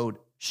use code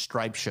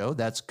Stripe Show.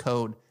 That's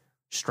code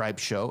Stripe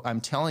Show.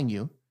 I'm telling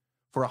you,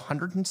 for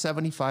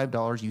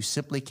 $175, you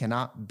simply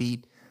cannot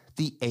beat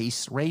the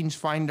Ace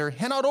rangefinder.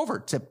 Head on over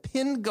to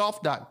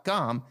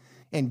pingolf.com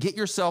and get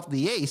yourself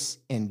the Ace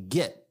and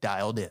get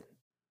dialed in.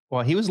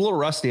 Well, he was a little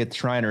rusty at the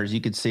Shriners.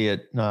 You could see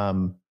it,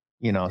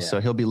 so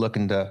he'll be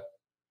looking to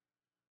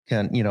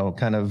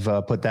kind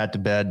of put that to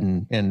bed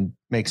and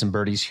make some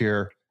birdies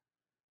here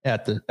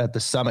at the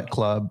Summit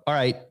Club. All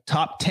right,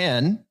 top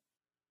 10.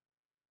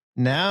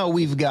 Now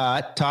we've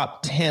got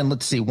top 10.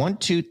 Let's see,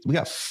 we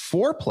got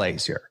 4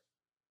 plays here.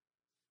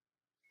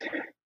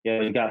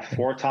 Yeah, we got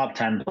 4 top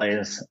 10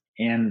 plays.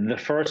 And the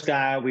first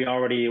guy we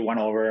already went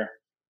over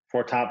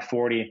for top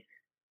 40.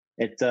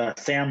 It's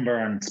Sam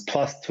Burns,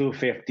 plus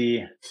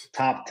 250,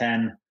 top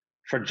 10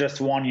 for just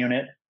 1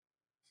 unit.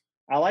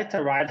 I like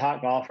to ride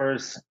hot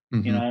golfers,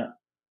 in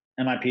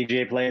my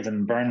PGA plays,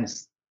 and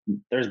Burns,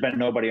 there's been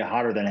nobody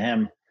hotter than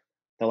him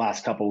the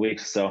last couple of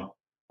weeks. So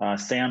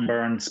Sam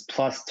Burns,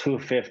 plus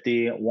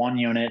 250, 1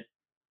 unit.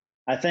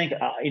 I think,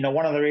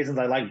 one of the reasons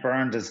I like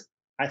Burns is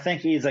I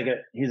think he's a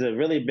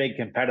really big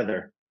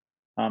competitor.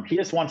 He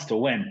just wants to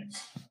win.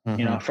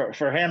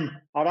 For him,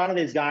 a lot of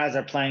these guys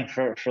are playing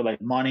for like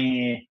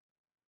money,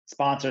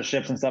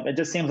 sponsorships and stuff. It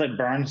just seems like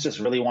Burns just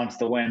really wants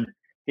to win.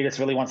 He just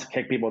really wants to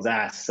kick people's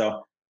ass.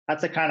 So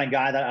that's the kind of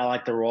guy that I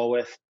like to roll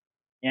with.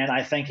 And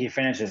I think he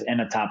finishes in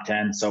the top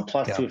 10. So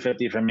plus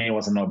 250 for me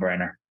was a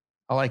no-brainer.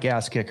 I like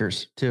ass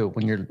kickers too,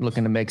 when you're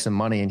looking to make some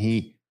money, and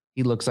he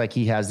looks like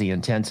he has the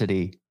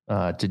intensity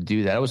to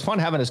do that. It was fun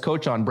having his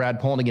coach on, Brad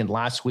Polnigan,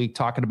 last week,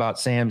 talking about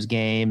Sam's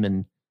game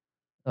and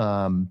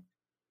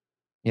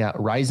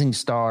rising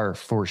star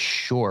for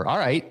sure. All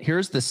right,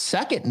 here's the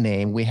second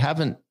name.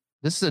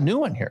 This is a new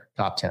one here,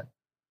 top 10.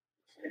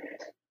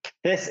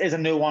 This is a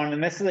new one,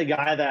 and this is a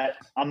guy that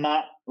I'm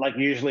not like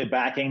usually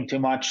backing too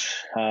much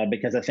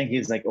because I think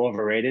he's like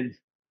overrated.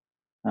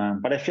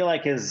 But I feel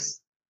like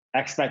his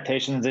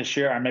expectations this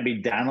year are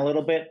maybe down a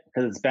little bit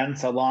because it's been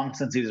so long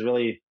since he's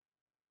really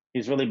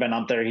been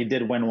up there. He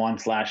did win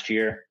once last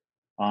year.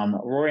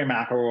 Rory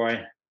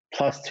McIlroy,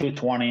 plus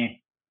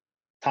 220,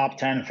 top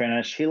 10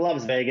 finish. He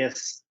loves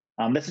Vegas.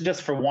 This is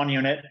just for 1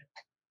 unit.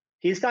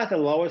 He's got the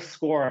lowest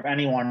score of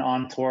anyone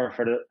on tour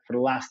for the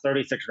last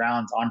 36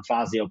 rounds on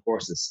Fazio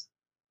courses.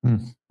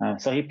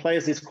 So he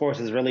plays these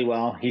courses really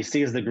well. He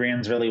sees the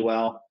greens really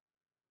well.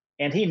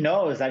 And he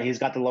knows that he's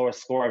got the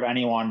lowest score of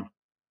anyone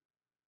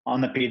on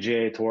the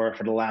PGA Tour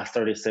for the last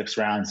 36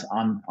 rounds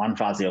on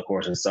Fazio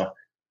courses. So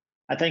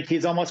I think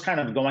he's almost kind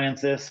of going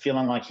into this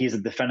feeling like he's a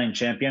defending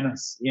champion,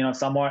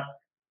 somewhat,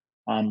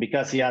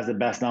 because he has the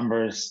best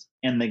numbers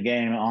in the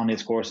game on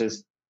these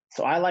courses.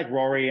 So I like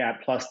Rory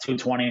at plus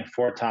 220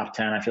 for top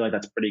 10. I feel like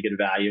that's pretty good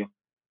value.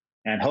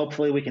 And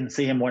hopefully we can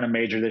see him win a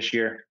major this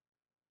year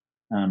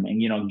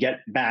and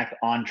get back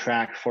on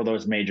track for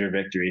those major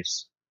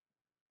victories.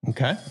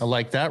 Okay. I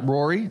like that.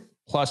 Rory,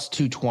 plus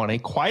 220,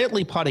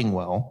 quietly putting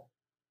well.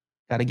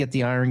 Got to get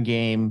the iron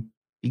game.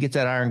 He gets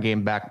that iron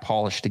game back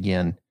polished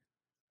again.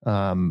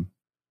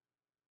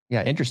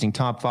 Interesting.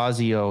 Tom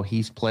Fazio,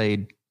 he's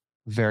played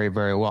very,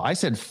 very well. I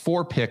said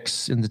 4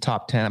 picks in the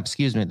top 10.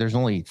 Excuse me.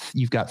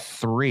 You've got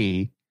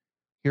 3.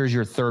 Here's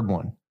your third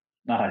one.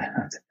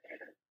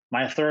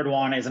 My third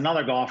one is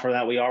another golfer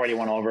that we already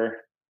went over.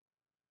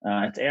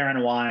 It's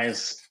Aaron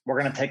Wise. We're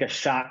going to take a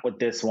shot with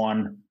this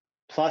one.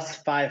 Plus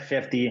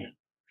 550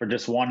 for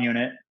just 1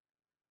 unit.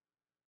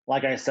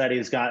 Like I said,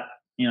 he's got,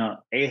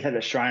 8th at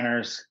the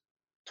Shriners,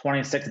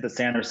 26th at the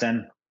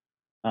Sanderson.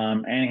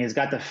 And he's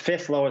got the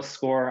 5th lowest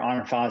score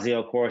on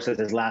Fazio courses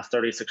his last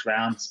 36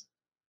 rounds.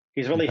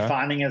 He's really Okay.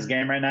 finding his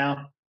game right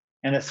now.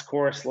 And this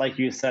course, like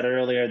you said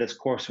earlier, this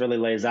course really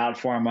lays out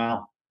for him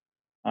well,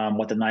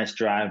 with a nice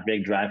drive,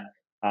 big drive.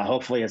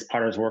 Hopefully his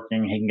putter's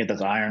working. He can get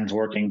those irons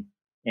working.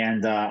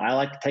 And I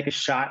like to take a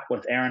shot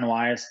with Aaron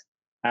Wise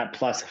at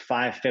plus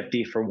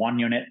 550 for 1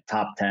 unit,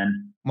 top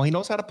 10. Well, he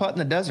knows how to putt in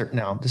the desert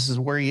now. This is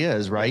where he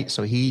is, right?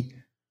 So he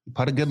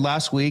putted good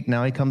last week.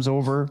 Now he comes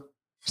over,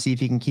 see if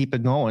he can keep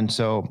it going.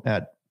 So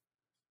at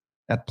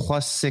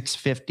plus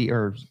 650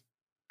 or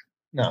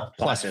no,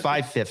 plus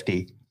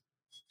 550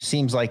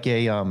 seems like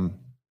it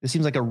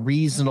seems like a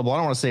reasonable, I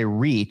don't want to say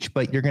reach,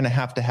 but you're going to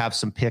have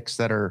some picks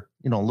that are,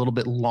 a little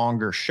bit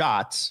longer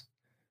shots,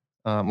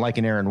 like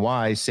an Aaron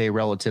Wise, say,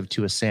 relative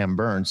to a Sam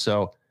Burns.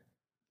 So,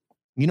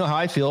 you know how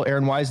I feel,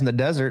 Aaron Wise in the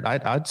desert.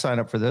 I'd sign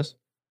up for this.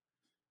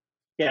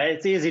 Yeah,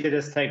 it's easy to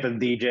just take the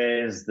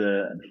DJs,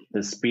 the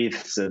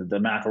Spieths, the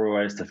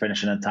McIlroys to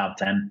finish in the top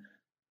 10.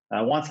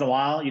 Once in a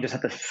while, you just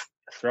have to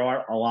throw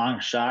out a long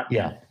shot.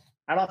 Yeah.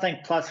 I don't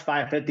think plus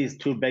 550 is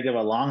too big of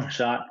a long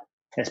shot,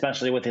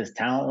 especially with his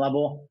talent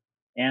level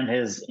and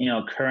his,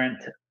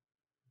 current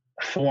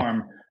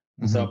form.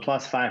 Mm-hmm. So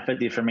plus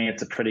 550 for me,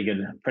 it's a pretty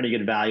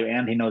good value,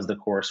 and he knows the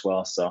course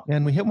well. So,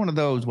 and we hit one of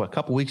those a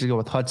couple weeks ago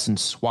with Hudson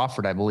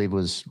Swafford, I believe,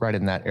 was right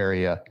in that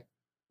area,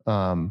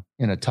 in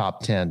a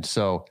top 10.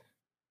 So,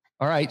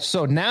 all right.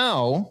 So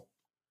now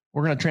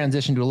we're going to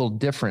transition to a little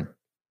different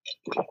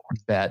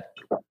bet.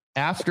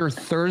 After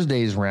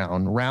Thursday's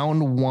round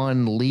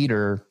 1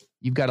 leader,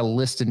 you've got a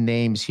list of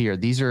names here.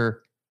 These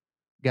are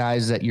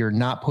guys that you're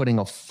not putting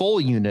a full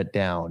unit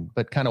down,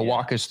 but kind of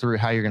walk us through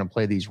how you're going to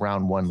play these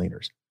round 1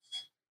 leaders.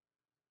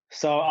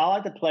 So I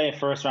like to play a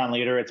first round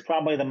leader. It's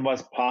probably the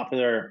most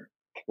popular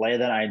play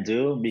that I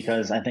do,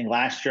 because I think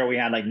last year we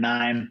had like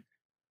 9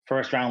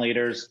 first round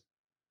leaders.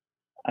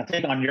 I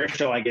think on your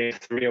show I gave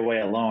 3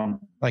 away alone.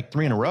 Like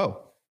 3 in a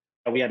row.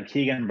 We had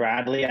Keegan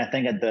Bradley, I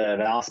think, at the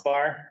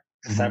Valspar,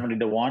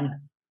 70-1.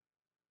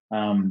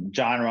 John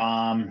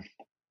Rahm,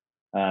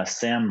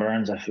 Sam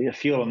Burns, a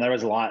few of them. There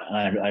was a lot,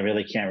 and I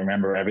really can't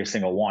remember every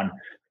single one.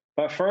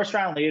 But first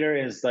round leader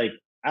is I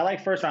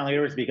like first round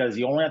leaders because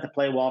you only have to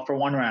play well for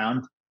 1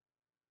 round.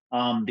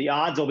 The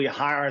odds will be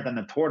higher than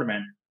the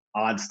tournament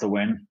odds to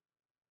win.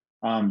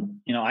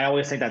 I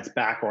always think that's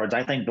backwards.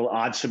 I think the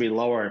odds should be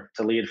lower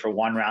to lead for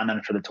 1 round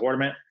than for the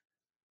tournament.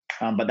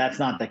 But that's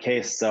not the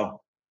case.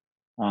 So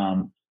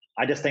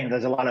I just think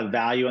there's a lot of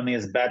value in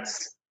these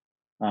bets.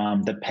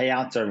 The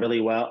payouts are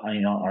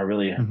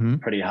really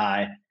pretty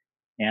high.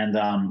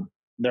 And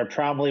they're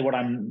probably what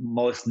I'm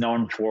most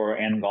known for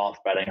in golf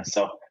betting.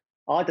 So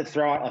I like to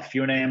throw out a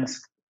few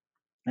names.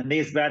 And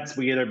these bets,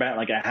 we either bet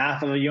like a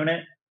half of a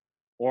unit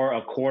or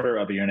a quarter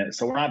of a unit.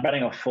 So we're not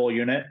betting a full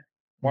unit.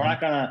 We're not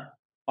going to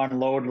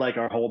unload like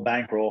our whole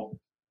bankroll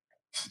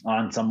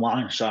on some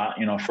long shot,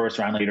 first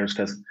round leaders,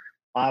 because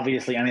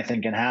obviously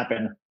anything can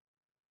happen.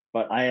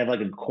 But I have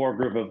like a core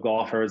group of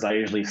golfers I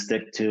usually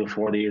stick to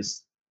for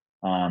these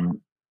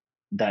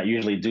that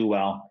usually do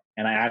well.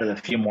 And I added a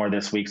few more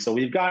this week. So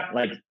we've got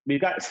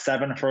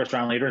 7 first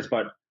round leaders,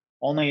 but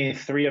only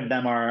 3 of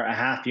them are a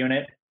half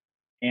unit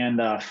and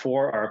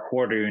 4 are a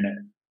quarter unit.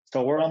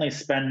 So we're only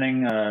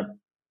spending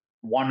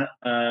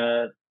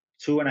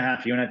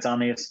 2.5 units on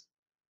these,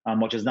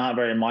 which is not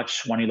very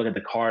much when you look at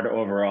the card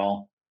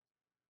overall.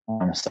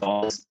 So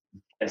I'll just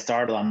get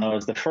started on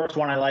those. The first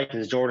one I like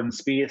is Jordan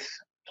Spieth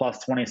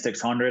plus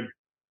 2,600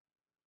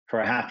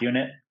 for a half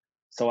unit.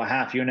 So a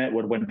half unit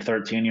would win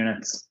 13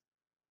 units.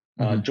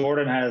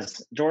 Jordan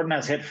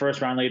has hit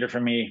first round leader for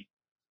me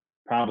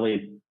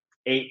probably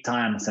 8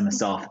 times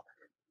himself.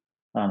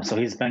 So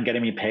he's been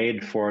getting me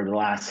paid for the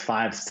last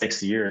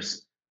 5-6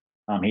 years.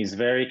 He's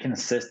very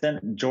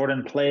consistent.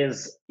 Jordan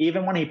plays,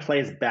 even when he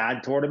plays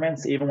bad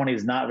tournaments, even when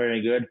he's not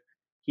very good,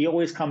 he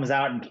always comes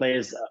out and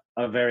plays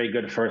a very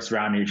good first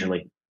round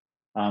usually.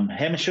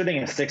 Him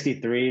shooting a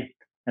 63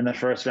 in the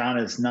first round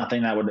is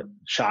nothing that would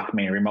shock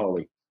me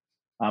remotely.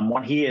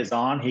 When he is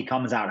on, he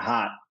comes out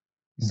hot.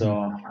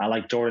 So I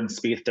like Jordan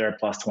Spieth there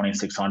plus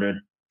 2,600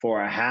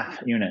 for a half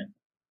unit.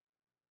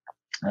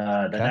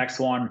 The next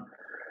one,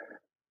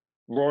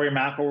 Rory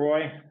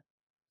McIlroy.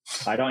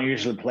 I don't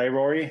usually play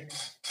Rory,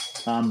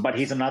 but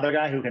he's another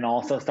guy who can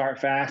also start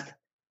fast.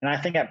 And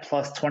I think at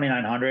plus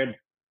 2,900,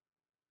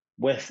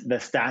 with the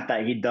stat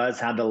that he does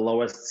have the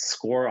lowest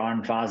score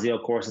on Fazio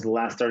courses the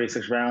last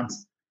 36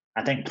 rounds,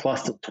 I think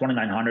plus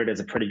 2,900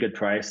 is a pretty good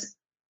price.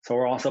 So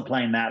we're also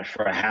playing that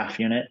for a half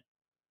unit.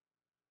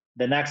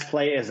 The next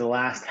play is the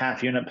last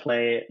half unit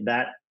play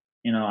that,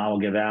 I will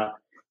give out.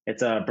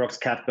 It's Brooks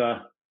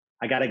Koepka.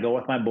 I got to go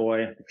with my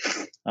boy.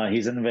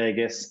 He's in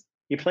Vegas.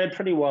 He played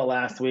pretty well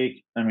last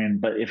week.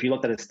 But if you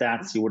looked at his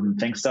stats, you wouldn't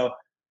think so.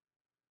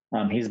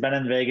 He's been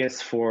in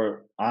Vegas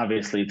for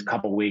obviously a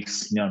couple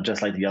weeks,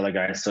 just like the other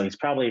guys. So he's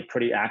probably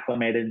pretty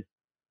acclimated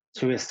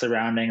to his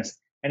surroundings.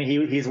 And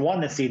he's won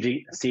the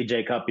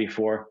CJ Cup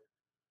before.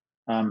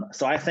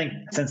 So I think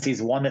since he's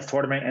won this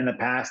tournament in the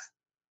past,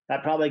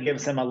 that probably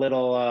gives him a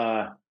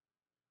little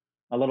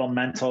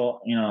mental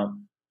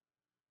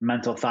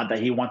thought that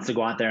he wants to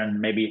go out there and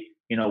maybe,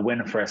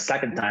 win for a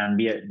second time,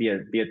 be a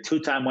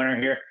 2-time winner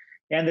here.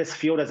 And this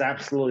field is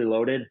absolutely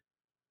loaded.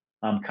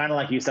 Kind of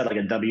like you said, like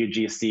a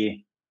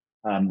WGC,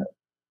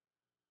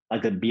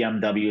 like the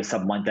BMW,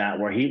 something like that,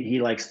 where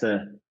he likes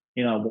to,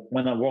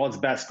 when the world's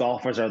best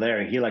golfers are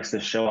there, he likes to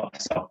show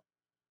up. So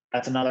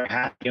that's another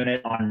half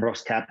unit on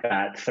Brooks Koepka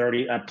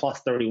at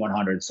plus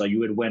 3,100. So you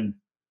would win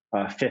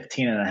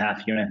 15 and a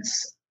half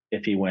units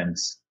if he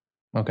wins.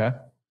 Okay.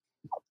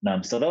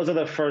 So those are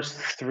the first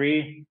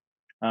three.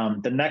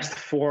 The next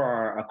four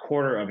are a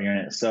quarter of a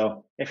unit.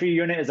 So if your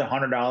unit is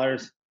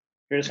 $100,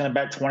 you're just going to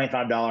bet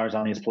 $25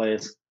 on these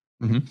plays.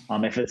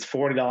 Mm-hmm. If it's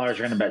 $40, you're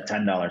going to bet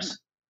 $10.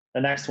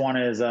 The next one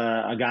is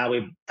a guy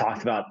we've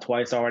talked about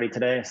twice already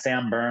today,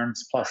 Sam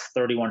Burns, plus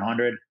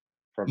 3,100.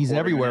 He's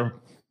everywhere. Unit.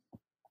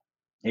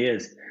 He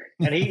is.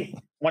 And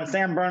when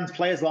Sam Burns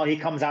plays well, he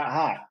comes out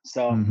hot.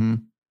 So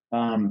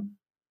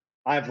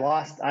I've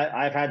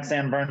had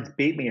Sam Burns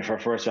beat me for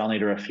first round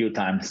leader a few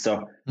times.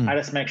 So I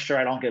just make sure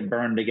I don't get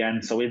burned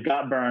again. So we've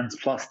got Burns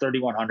plus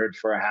 3,100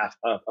 for a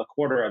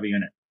quarter of a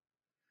unit.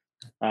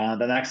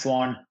 The next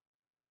one,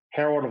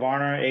 Harold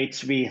Varner,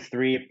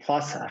 HV3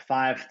 plus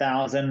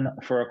 5,000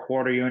 for a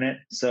quarter unit.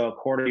 So a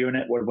quarter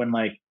unit would win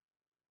like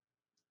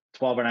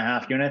 12 and a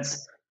half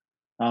units.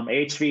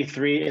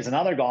 HV3 is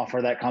another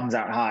golfer that comes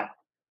out hot.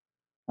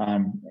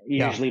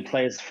 He usually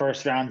plays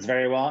first rounds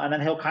very well, and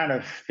then he'll kind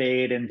of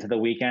fade into the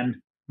weekend.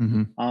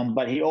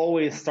 But he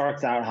always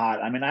starts out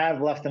hot. I mean, I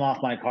have left him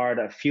off my card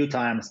a few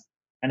times,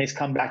 and he's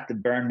come back to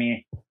burn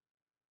me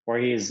where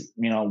he's,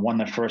 won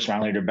the first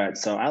round leader bet.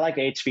 So I like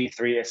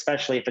HV3,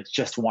 especially if it's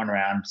just one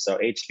round. So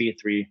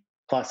HV3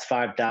 plus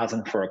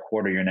 5,000 for a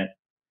quarter unit.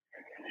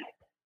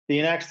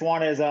 The next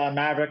one is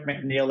Maverick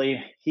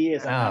McNeely. He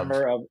is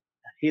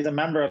he's a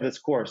member of this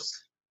course,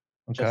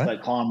 just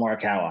like Colin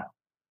Morikawa.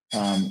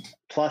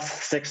 Plus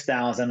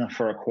 6,000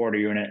 for a quarter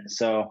unit.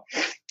 So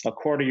a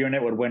quarter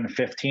unit would win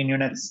 15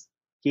 units.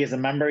 He is a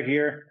member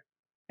here,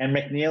 and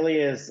McNeely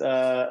is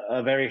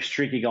a very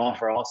streaky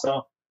golfer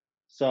also.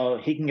 So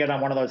he can get on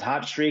one of those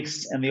hot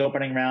streaks in the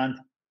opening round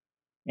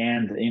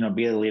and,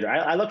 be the leader.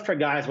 I look for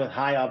guys with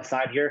high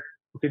upside here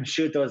who can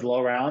shoot those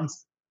low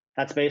rounds.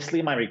 That's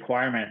basically my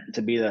requirement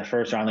to be the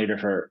first round leader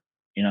for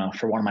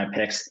one of my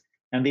picks.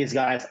 And these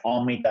guys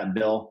all meet that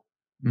bill.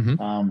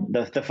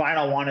 The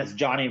final one is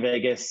Johnny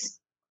Vegas.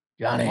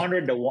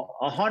 100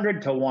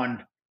 to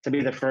 1 to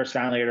be the first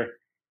round leader.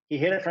 He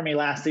hit it for me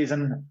last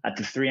season at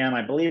the 3M.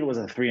 I believe it was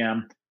a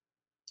 3M.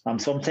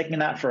 So I'm taking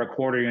that for a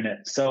quarter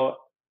unit. So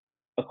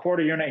a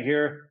quarter unit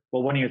here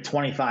will win you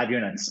 25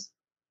 units.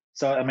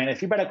 So, I mean,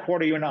 if you bet a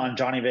quarter unit on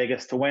Johnny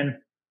Vegas to win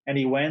and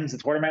he wins the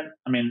tournament,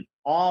 I mean,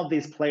 all of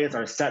these plays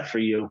are set for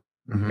you.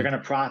 You're going to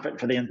profit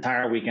for the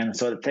entire weekend.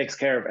 So it takes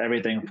care of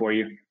everything for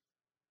you.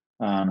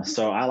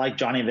 So I like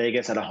Johnny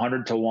Vegas at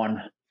 100 to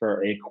 1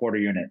 for a quarter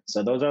unit.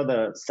 So those are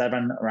the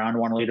 7 round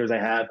one leaders I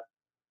have.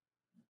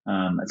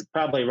 It's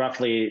probably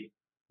roughly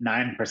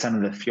 9%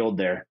 of the field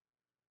there.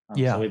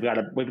 So we've got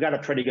a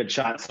pretty good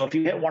shot. So if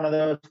you hit one of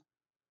those,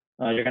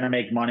 you're going to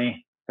make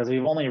money because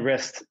we've only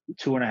risked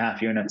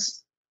 2.5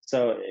 units.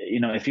 So,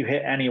 if you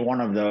hit any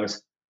one of those,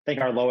 I think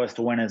our lowest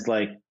win is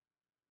like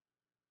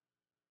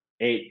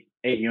 8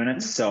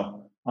 units.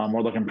 So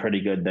we're looking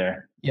pretty good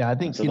there. Yeah, I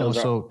think,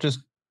 so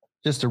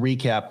just to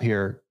recap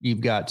here,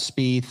 you've got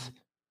Spieth,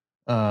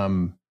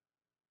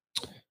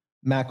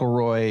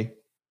 McIlroy,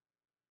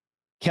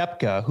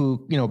 Koepka,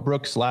 who,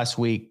 Brooks last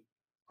week,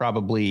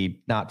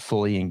 probably not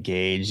fully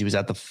engaged. He was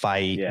at the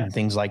fight and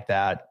things like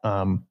that.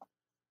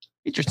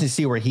 Interesting to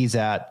see where he's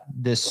at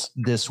this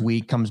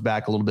week, comes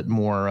back a little bit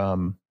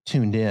more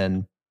tuned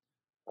in.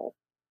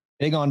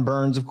 Big on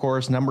Burns, of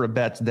course, number of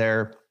bets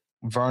there.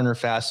 Varner,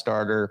 fast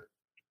starter.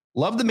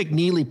 Love the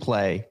McNeely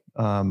play.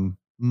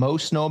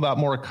 Most know about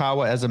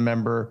Morikawa as a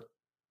member.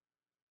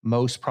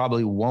 Most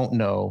probably won't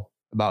know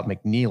about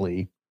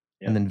McNeely.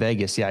 Yeah. And then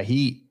Vegas,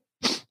 he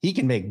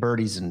can make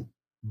birdies in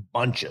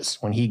bunches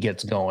when he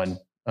gets going.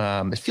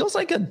 It feels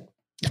like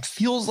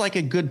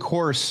a good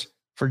course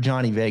for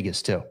Johnny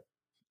Vegas too.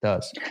 It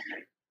does.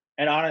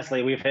 And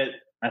honestly,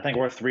 I think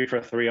we're 3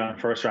 for 3 on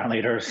first round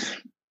leaders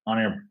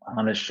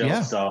on this show.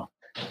 Yeah. So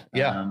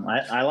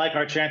I like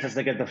our chances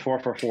to get the 4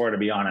 for 4, to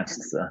be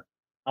honest. So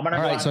I'm gonna.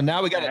 All right. So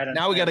now we got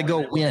to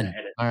go win.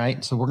 All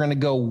right. So we're going to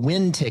go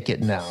win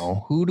ticket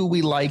now. Who do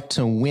we like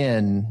to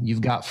win?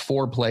 You've got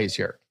 4 plays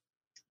here.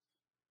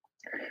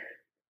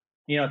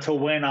 To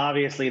win,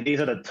 obviously,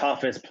 these are the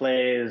toughest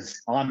plays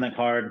on the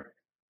card.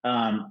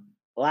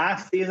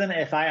 Last season,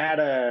 if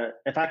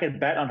I could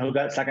bet on who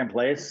got second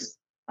place,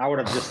 I would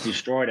have just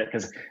destroyed it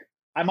because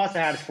I must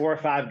have had 4 or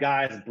 5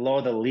 guys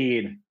blow the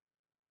lead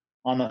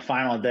on the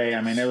final day.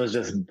 I mean, it was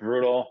just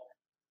brutal.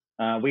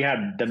 We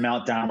had the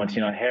meltdown with,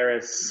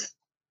 Harris.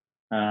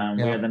 We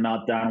had the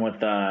meltdown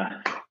with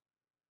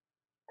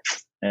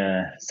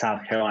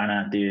South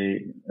Carolina.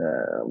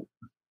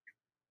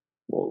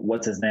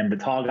 What's his name? The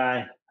tall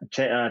guy,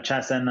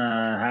 Chesson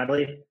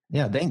Hadley.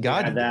 Yeah, thank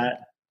God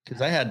that,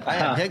 because I had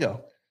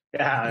Higo.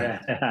 Yeah,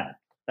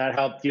 that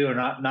helped you,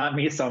 not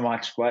me so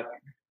much, but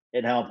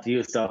it helped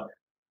you. So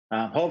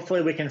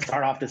hopefully we can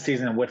start off the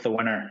season with the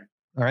winner.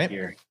 All right.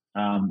 Here.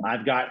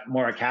 I've got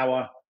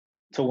Morikawa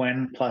to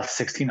win plus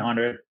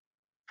 1,600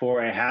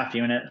 for a half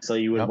unit, so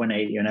you would win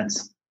 8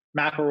 units.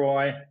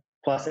 McIlroy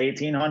plus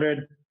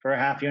 1,800 for a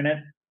half unit.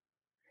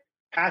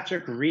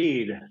 Patrick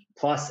Reed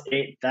plus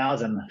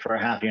 8,000 for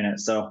a half unit,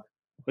 so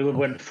we would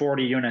win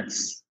 40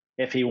 units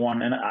if he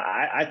won. And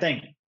I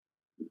think,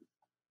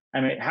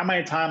 I mean, how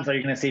many times are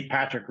you going to see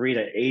Patrick Reed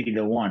at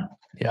 80-1?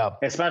 Yeah,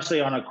 especially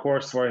on a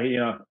course where he,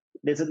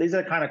 these are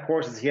the kind of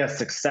courses he has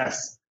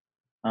success.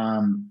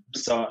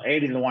 So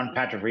 80-1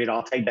 Patrick Reed,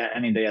 I'll take that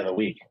any day of the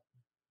week.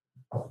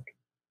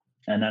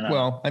 And then,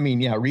 well, I mean,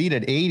 yeah, Reed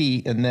at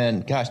 80, and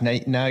then, gosh,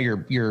 now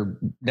your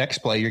next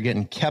play, you're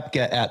getting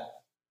Koepka at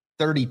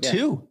 32.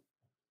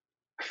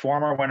 Yeah.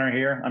 Former winner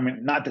here. I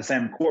mean, not the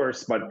same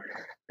course, but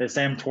the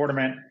same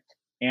tournament.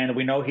 And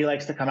we know he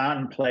likes to come out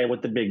and play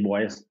with the big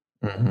boys.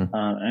 Mm-hmm.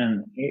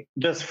 And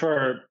just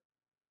for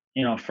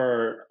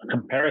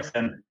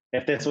comparison,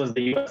 if this was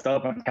the U.S.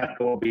 Open, Koepka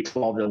will be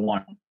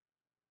 12-1.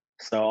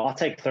 So I'll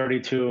take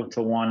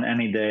 32-1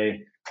 any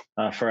day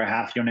for a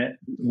half unit.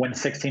 Win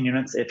 16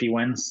 units if he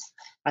wins.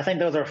 I think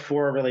those are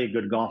 4 really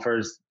good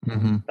golfers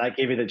that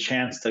give you the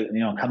chance to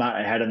come out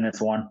ahead in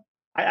this one.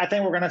 I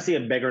think we're going to see a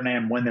bigger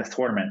name win this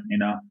tournament.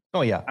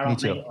 Oh yeah, I don't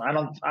think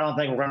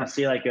we're going to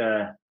see like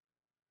a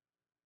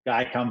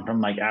guy come from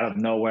like out of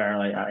nowhere.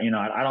 Like I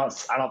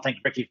don't think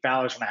Ricky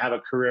Fowler's going to have a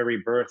career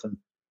rebirth and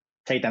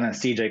take down a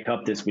CJ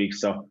Cup this week.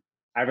 So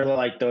I really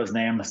like those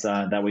names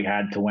that we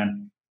had to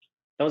win.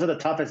 Those are the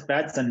toughest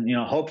bets, and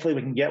hopefully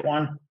we can get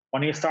one.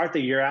 When you start the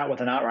year out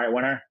with an outright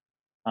winner,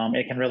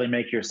 it can really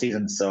make your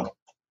season. So,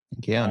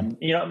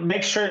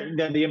 make sure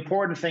that the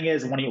important thing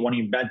is when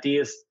you bet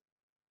these,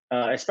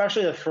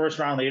 especially the first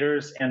round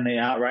leaders and the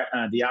outright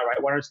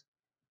winners,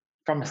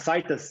 from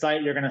site to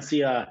site, you're going to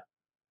see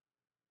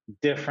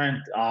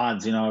different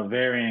odds.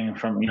 Varying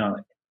from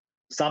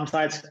some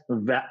sites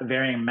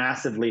varying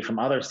massively from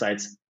other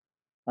sites.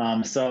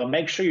 So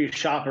make sure you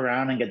shop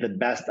around and get the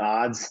best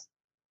odds.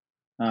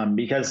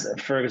 Because,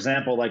 for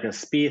example, like a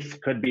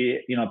Spieth could be,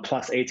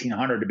 plus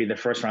 1,800 to be the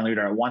first round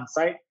leader at one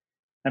site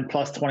and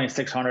plus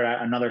 2,600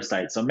 at another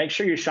site. So make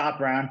sure you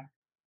shop around.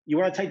 You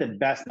want to take the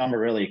best number,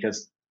 really,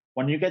 because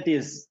when you get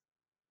these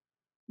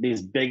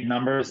big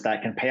numbers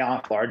that can pay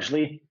off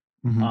largely,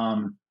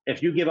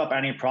 if you give up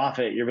any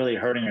profit, you're really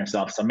hurting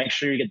yourself. So make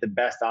sure you get the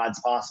best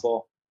odds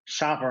possible.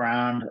 Shop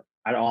around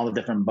at all the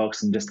different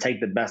books and just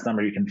take the best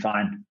number you can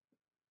find.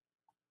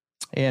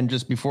 And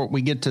just before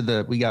we get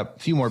to we got a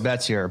few more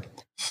bets here,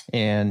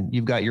 and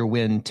you've got your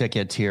win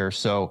tickets here.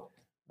 So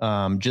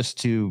just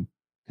to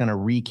kind of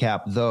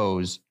recap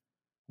those,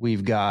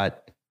 we've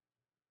got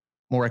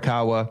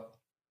Morikawa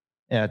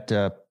at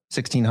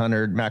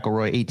 1,600,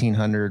 McIlroy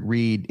 1,800,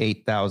 Reed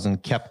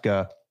 8,000,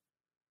 Koepka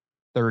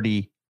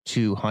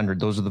 3,200.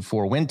 Those are the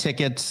 4 win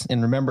tickets.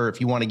 And remember,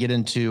 if you want to get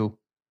into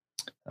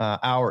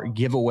our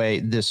giveaway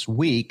this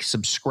week,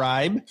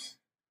 subscribe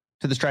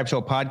to the Stripe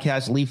Show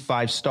podcast, leave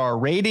 5-star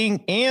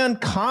rating, and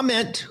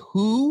comment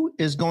who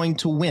is going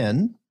to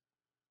win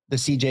the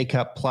CJ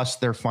Cup plus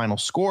their final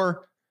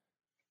score.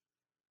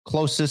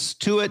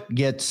 Closest to it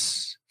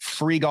gets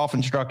free golf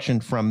instruction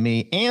from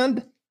me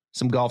and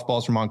some golf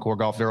balls from Encore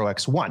Golf Vero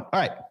X1. All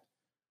right,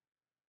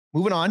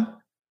 moving on.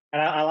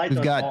 And I like.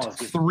 We've got balls.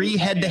 3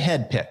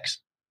 head-to-head picks.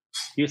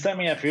 You sent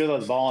me a few of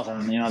those balls,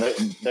 and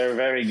they're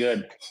very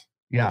good.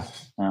 Yeah.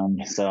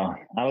 So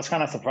I was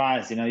kind of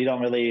surprised. You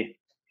don't really.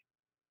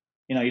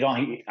 I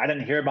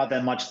didn't hear about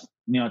them much,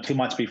 too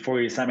much before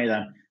you sent me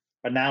them,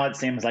 but now it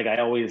seems like I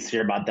always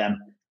hear about them.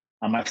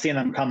 I've seen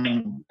them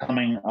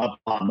coming up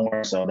a lot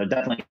more, so they're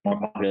definitely more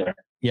popular.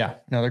 Yeah,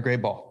 another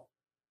great ball.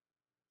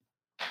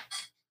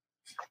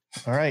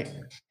 All right,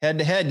 head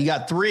to head, you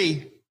got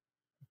 3.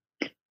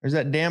 There's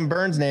that damn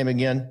Burns name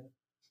again.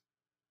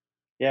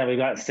 Yeah, we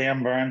got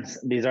Sam Burns.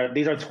 These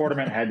are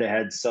tournament head to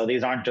heads, so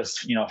these aren't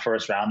just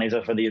first round. These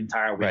are for the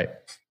entire week. Right.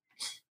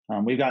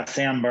 We've got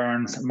Sam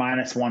Burns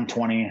minus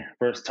 120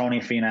 versus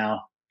Tony Finau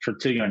for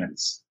 2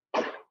 units.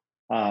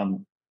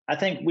 I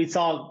think we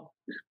saw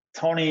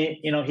Tony,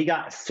 he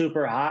got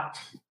super hot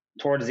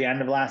towards the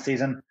end of last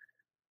season.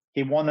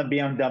 He won the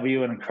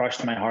BMW and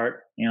crushed my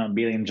heart,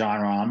 beating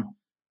John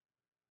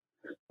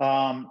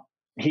Rahm.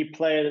 He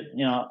played,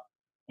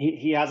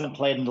 he hasn't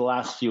played in the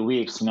last few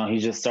weeks.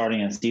 He's just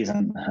starting his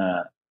season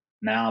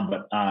now.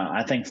 But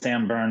I think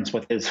Sam Burns,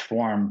 with his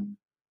form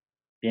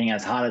being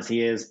as hot as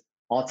he is,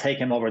 I'll take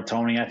him over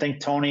Tony. I think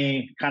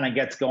Tony kind of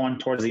gets going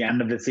towards the end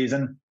of the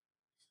season.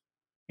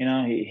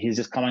 He's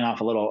just coming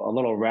off a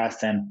little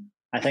rest, and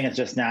I think it's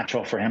just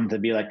natural for him to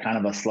be like kind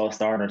of a slow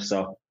starter.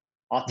 So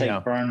I'll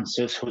take Burns,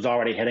 who's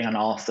already hitting on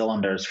all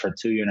cylinders, for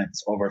 2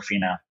 units over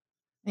Finau.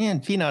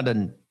 And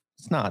Finau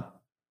it's not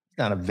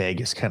a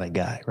Vegas kind of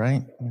guy,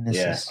 right? I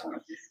mean,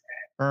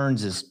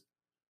 Burns is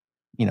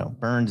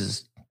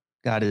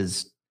got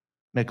his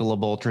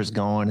Michelob Ultras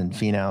going, and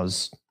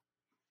Finau's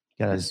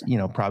got his,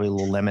 probably a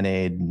little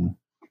lemonade and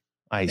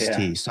iced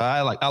tea. So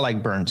I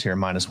like Burns here,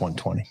 minus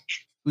 120.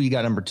 Who you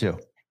got number 2?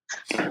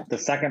 The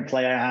second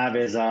play I have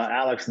is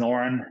Alex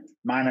Noren,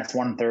 minus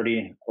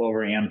 130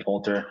 over Ian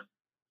Poulter.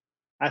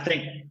 I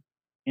think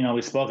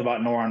we spoke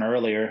about Noren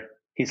earlier.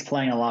 He's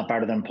playing a lot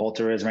better than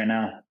Poulter is right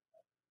now.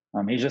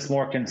 He's just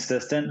more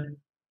consistent.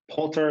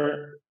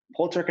 Poulter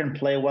can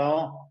play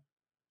well,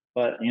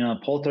 but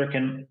Poulter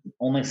can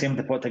only seem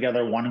to put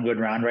together one good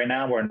round right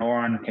now, where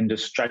Noren can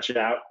just stretch it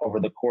out over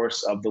the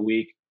course of the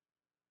week.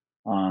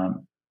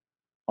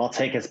 I'll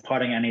take his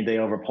putting any day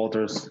over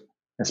Poulter's,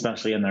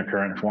 especially in their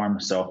current form.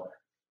 So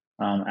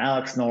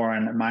Alex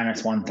Noren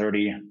minus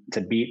 130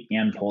 to beat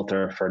Ian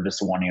Poulter for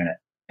just 1 unit.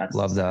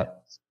 Love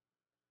that.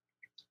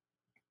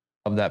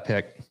 Love that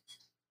pick.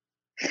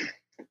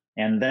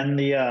 And then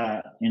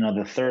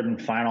the third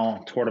and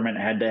final tournament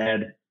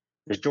head-to-head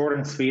is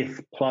Jordan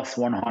Spieth plus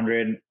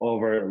 100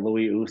 over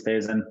Louis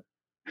Oosthuizen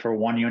for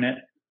 1 unit.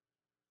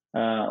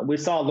 We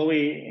saw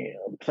Louis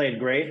played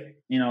great,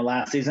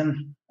 last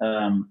season.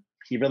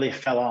 He really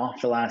fell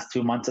off the last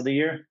 2 months of the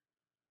year.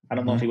 I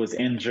don't know if he was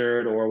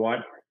injured or what.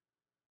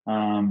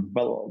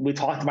 But we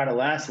talked about it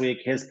last week.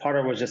 His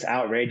putter was just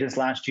outrageous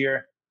last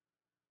year.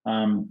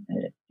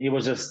 He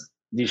was just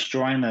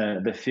destroying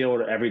the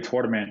field every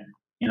tournament,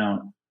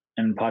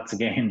 in putts a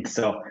game.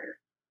 So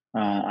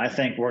I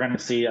think we're going to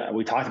see,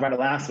 we talked about it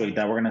last week,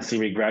 that we're going to see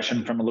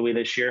regression from Louis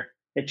this year.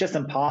 It's just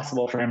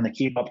impossible for him to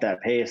keep up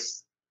that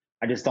pace.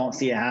 I just don't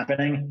see it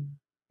happening.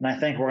 And I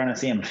think we're going to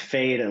see him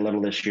fade a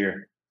little this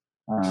year.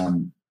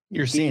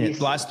 You're seeing it.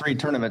 The last 3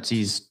 tournaments,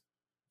 he's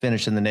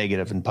finished in the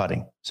negative in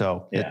putting.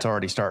 So It's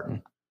already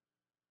starting.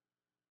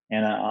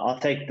 And I'll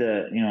take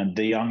the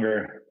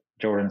younger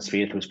Jordan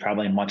Spieth, who's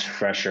probably much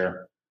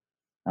fresher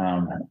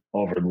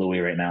over Louis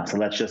right now. So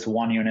that's just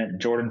 1 unit.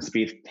 Jordan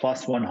Spieth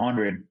plus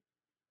 100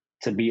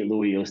 to beat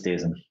Louis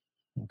Oosthuizen.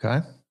 Okay.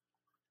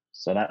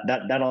 So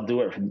that'll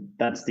do it.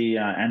 That's the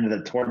end of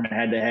the tournament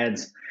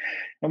head-to-heads.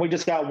 And we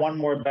just got one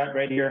more bet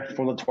right here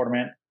for the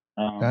tournament.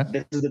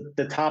 This is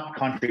the top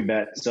country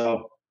bet.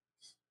 So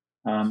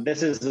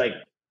this is like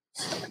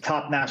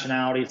top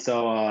nationality.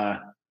 So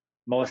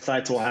most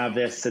sites will have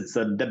this. It's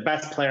the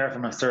best player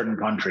from a certain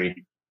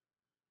country.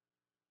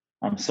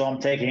 So I'm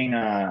taking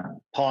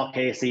Paul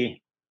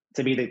Casey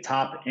to be the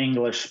top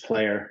English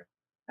player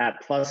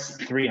at plus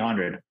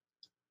 300.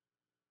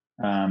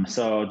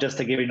 So just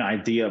to give you an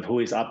idea of who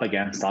he's up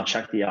against, I'll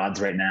check the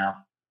odds right now.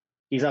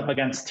 He's up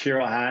against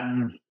Tyrrell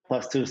Hatton,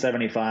 plus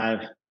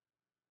 275,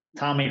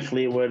 Tommy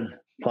Fleetwood,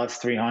 plus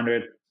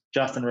 300,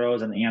 Justin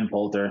Rose, and Ian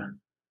Poulter.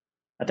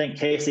 I think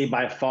Casey,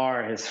 by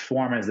far, his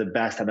form is the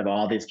best out of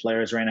all these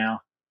players right now.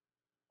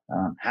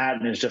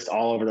 Hatton is just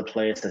all over the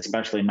place,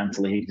 especially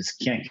mentally. He just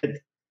can't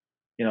get,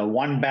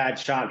 one bad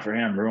shot for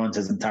him ruins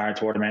his entire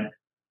tournament.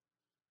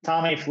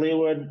 Tommy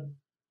Fleetwood,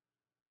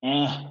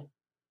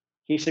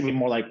 he should be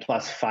more like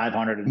plus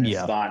 500 in this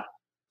spot.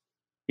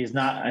 He's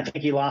not. I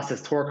think he lost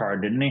his tour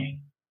card, didn't he?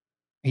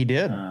 He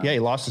did. He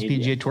lost his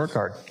PGA Tour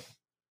card.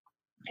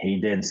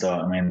 He did. So,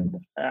 I mean,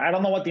 I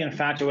don't know what the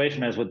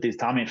infatuation is with these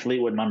Tommy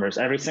Fleetwood numbers.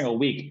 Every single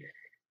week,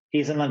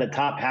 he's in like the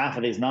top half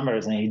of these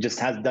numbers, and he just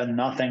has done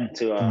nothing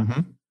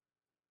to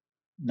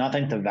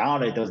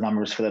validate those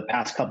numbers for the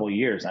past couple of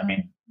years. I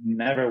mean,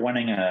 never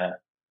winning a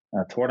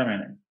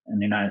tournament in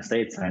the United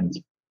States, and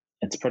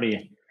it's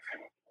pretty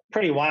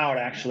wild,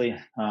 actually.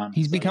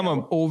 He's become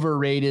an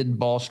overrated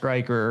ball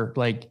striker.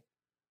 Like,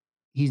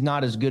 he's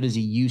not as good as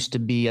he used to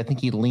be. I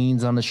think he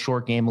leans on the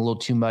short game a little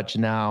too much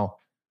now.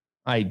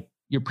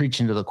 You're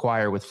preaching to the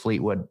choir with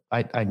Fleetwood.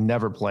 I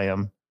never play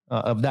him.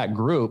 Of that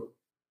group,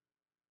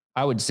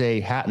 I would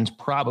say Hatton's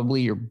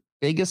probably your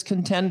biggest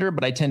contender,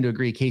 but I tend to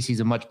agree Casey's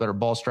a much better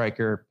ball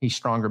striker. He's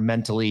stronger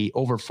mentally.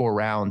 Over 4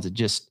 rounds, it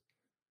just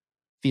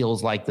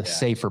feels like the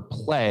safer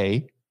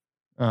play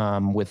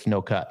with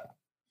no cut.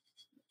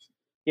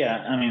 Yeah,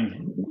 I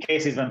mean,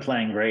 Casey's been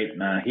playing great.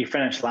 He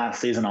finished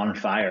last season on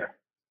fire.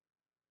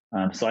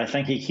 So I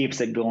think he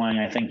keeps it going.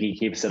 I think he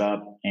keeps it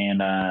up.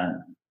 And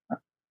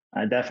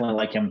I definitely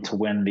like him to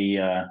win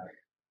the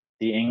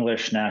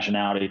English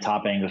nationality,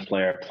 top English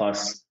player,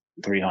 plus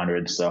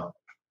 300. So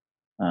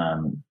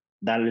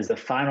that is the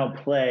final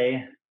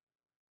play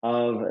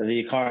of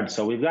the card.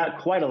 So we've got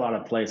quite a lot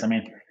of plays. I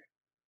mean,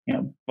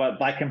 but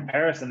by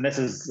comparison, this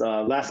is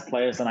less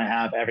plays than I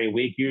have every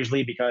week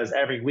usually, because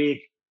every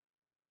week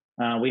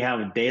we have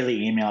a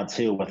daily email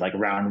too with like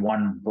round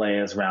 1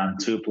 plays, round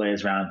 2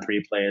 plays, round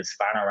 3 plays,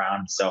 final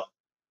round. So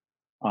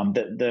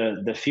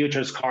the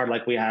futures card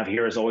like we have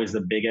here is always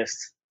the biggest.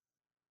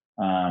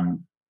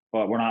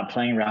 But we're not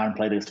playing round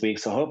play this week.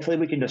 So hopefully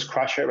we can just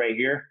crush it right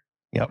here.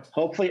 Yep.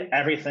 Hopefully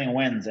everything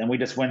wins and we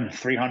just win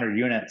 300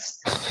 units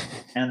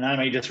and then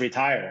we just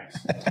retire.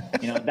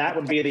 That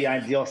would be the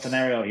ideal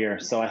scenario here.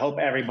 So I hope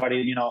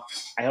everybody,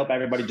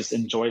 just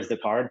enjoys the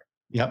card.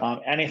 Yep.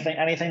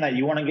 Anything that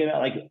you want to give it,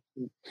 like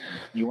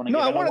you want to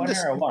give it a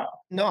winner or what?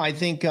 No, I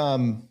think,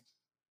 I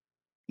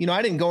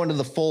didn't go into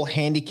the full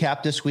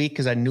handicap this week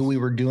because I knew we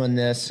were doing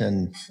this.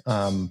 And,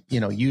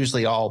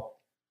 usually I'll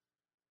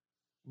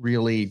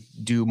really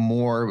do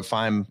more if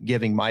I'm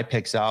giving my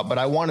picks out, but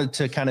I wanted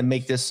to kind of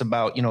make this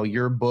about,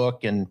 your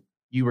book, and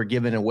you were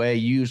giving away.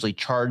 You usually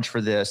charge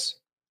for this.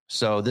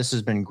 So this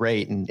has been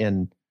great.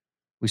 And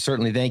we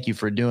certainly thank you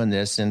for doing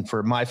this. And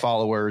for my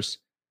followers,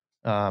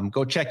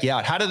 go check you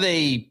out. How do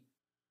they,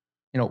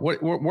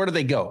 where do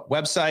they go?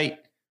 Website,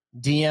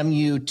 DM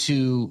you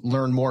to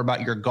learn more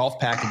about your golf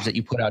package that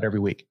you put out every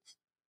week?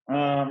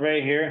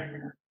 Right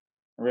here.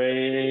 What are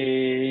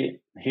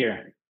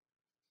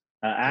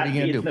you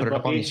going to do? Put it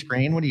up on the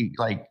screen? What do you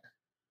like?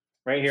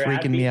 Right here.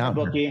 Freaking me out.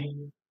 Bookie.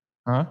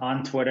 Huh?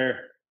 On Twitter.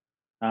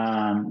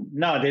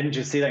 No, didn't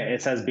you see that?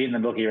 It says Beatin The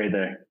Bookie right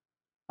there.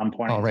 I'm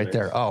pointing. Oh, right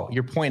there. Oh,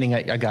 you're pointing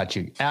at, I got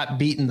you. At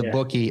Beatin The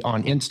Bookie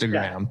on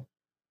Instagram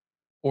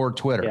or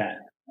Twitter.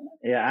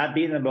 Yeah. At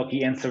Beatin The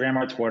Bookie, Instagram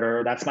or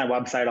Twitter. That's my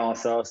website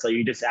also. So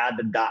you just add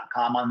the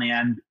 .com on the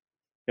end.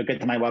 You'll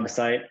get to my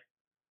website.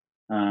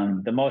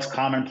 The most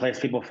common place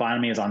people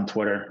find me is on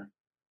Twitter.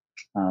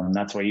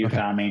 That's where you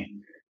found me.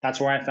 That's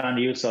where I found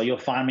you. So you'll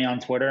find me on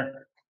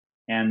Twitter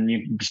and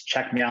you can just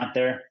check me out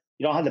there.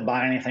 You don't have to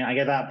buy anything. I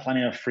give out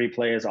plenty of free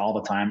plays all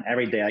the time.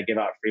 Every day I give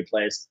out free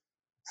plays.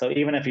 So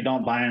even if you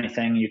don't buy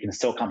anything, you can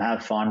still come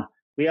have fun.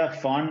 We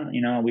have fun,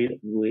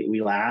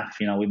 we laugh,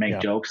 we make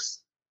jokes,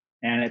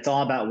 and it's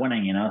all about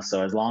winning,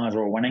 So as long as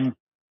we're winning,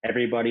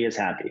 everybody is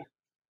happy.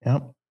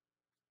 Yep.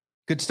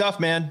 Good stuff,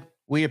 man.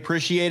 We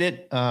appreciate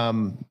it.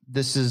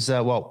 This is,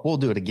 we'll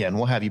do it again.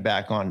 We'll have you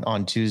back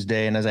on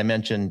Tuesday. And as I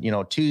mentioned,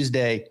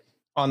 Tuesday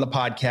on the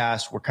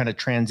podcast, we're kind of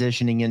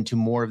transitioning into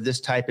more of this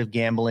type of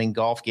gambling,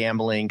 golf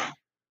gambling.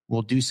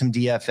 We'll do some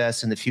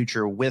DFS in the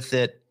future with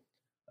it.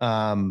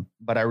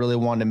 But I really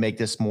wanted to make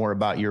this more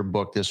about your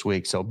book this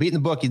week. So Beatin The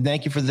Bookie,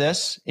 thank you for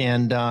this.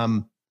 And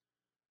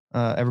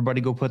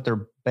everybody go put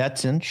their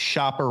bets in,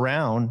 shop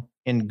around,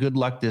 and good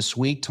luck this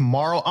week.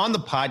 Tomorrow on the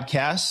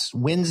podcast,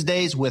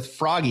 Wednesdays with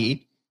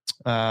Froggy,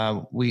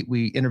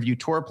 we interview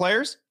tour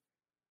players.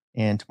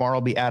 And tomorrow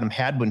will be Adam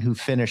Hadwin, who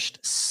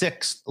finished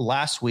 6th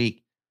last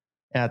week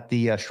at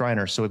the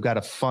Shriner. So we've got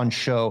a fun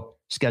show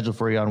scheduled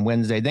for you on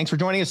Wednesday. Thanks for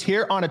joining us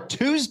here on a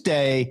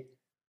Tuesday.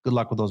 Good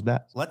luck with those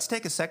bets. Let's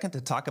take a second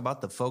to talk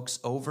about the folks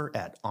over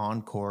at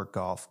Encore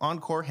Golf.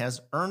 Encore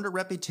has earned a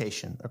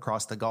reputation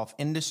across the golf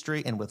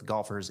industry and with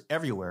golfers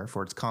everywhere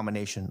for its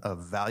combination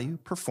of value,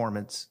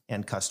 performance,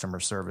 and customer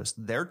service.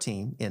 Their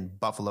team in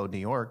Buffalo, New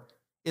York,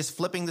 is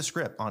flipping the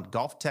script on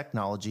golf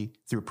technology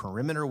through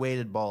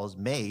perimeter-weighted balls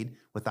made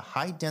with the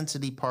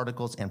high-density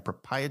particles and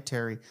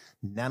proprietary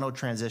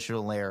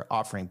nanotransitional layer,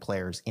 offering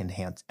players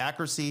enhanced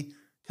accuracy,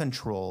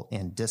 control,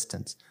 and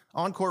distance.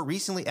 Encore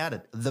recently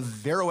added the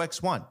Vero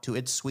X1 to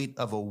its suite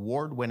of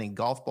award-winning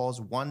golf balls,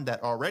 one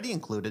that already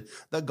included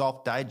the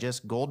Golf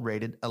Digest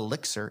gold-rated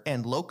Elixir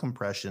and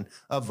low-compression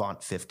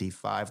Avant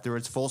 55. Through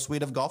its full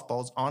suite of golf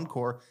balls,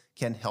 Encore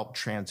can help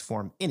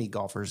transform any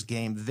golfer's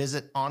game.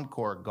 Visit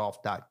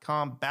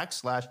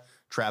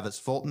EncoreGolf.com/Travis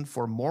Fulton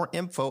for more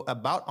info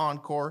about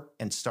Encore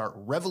and start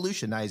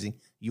revolutionizing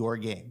your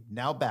game.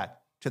 Now back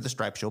to the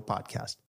Stripe Show podcast.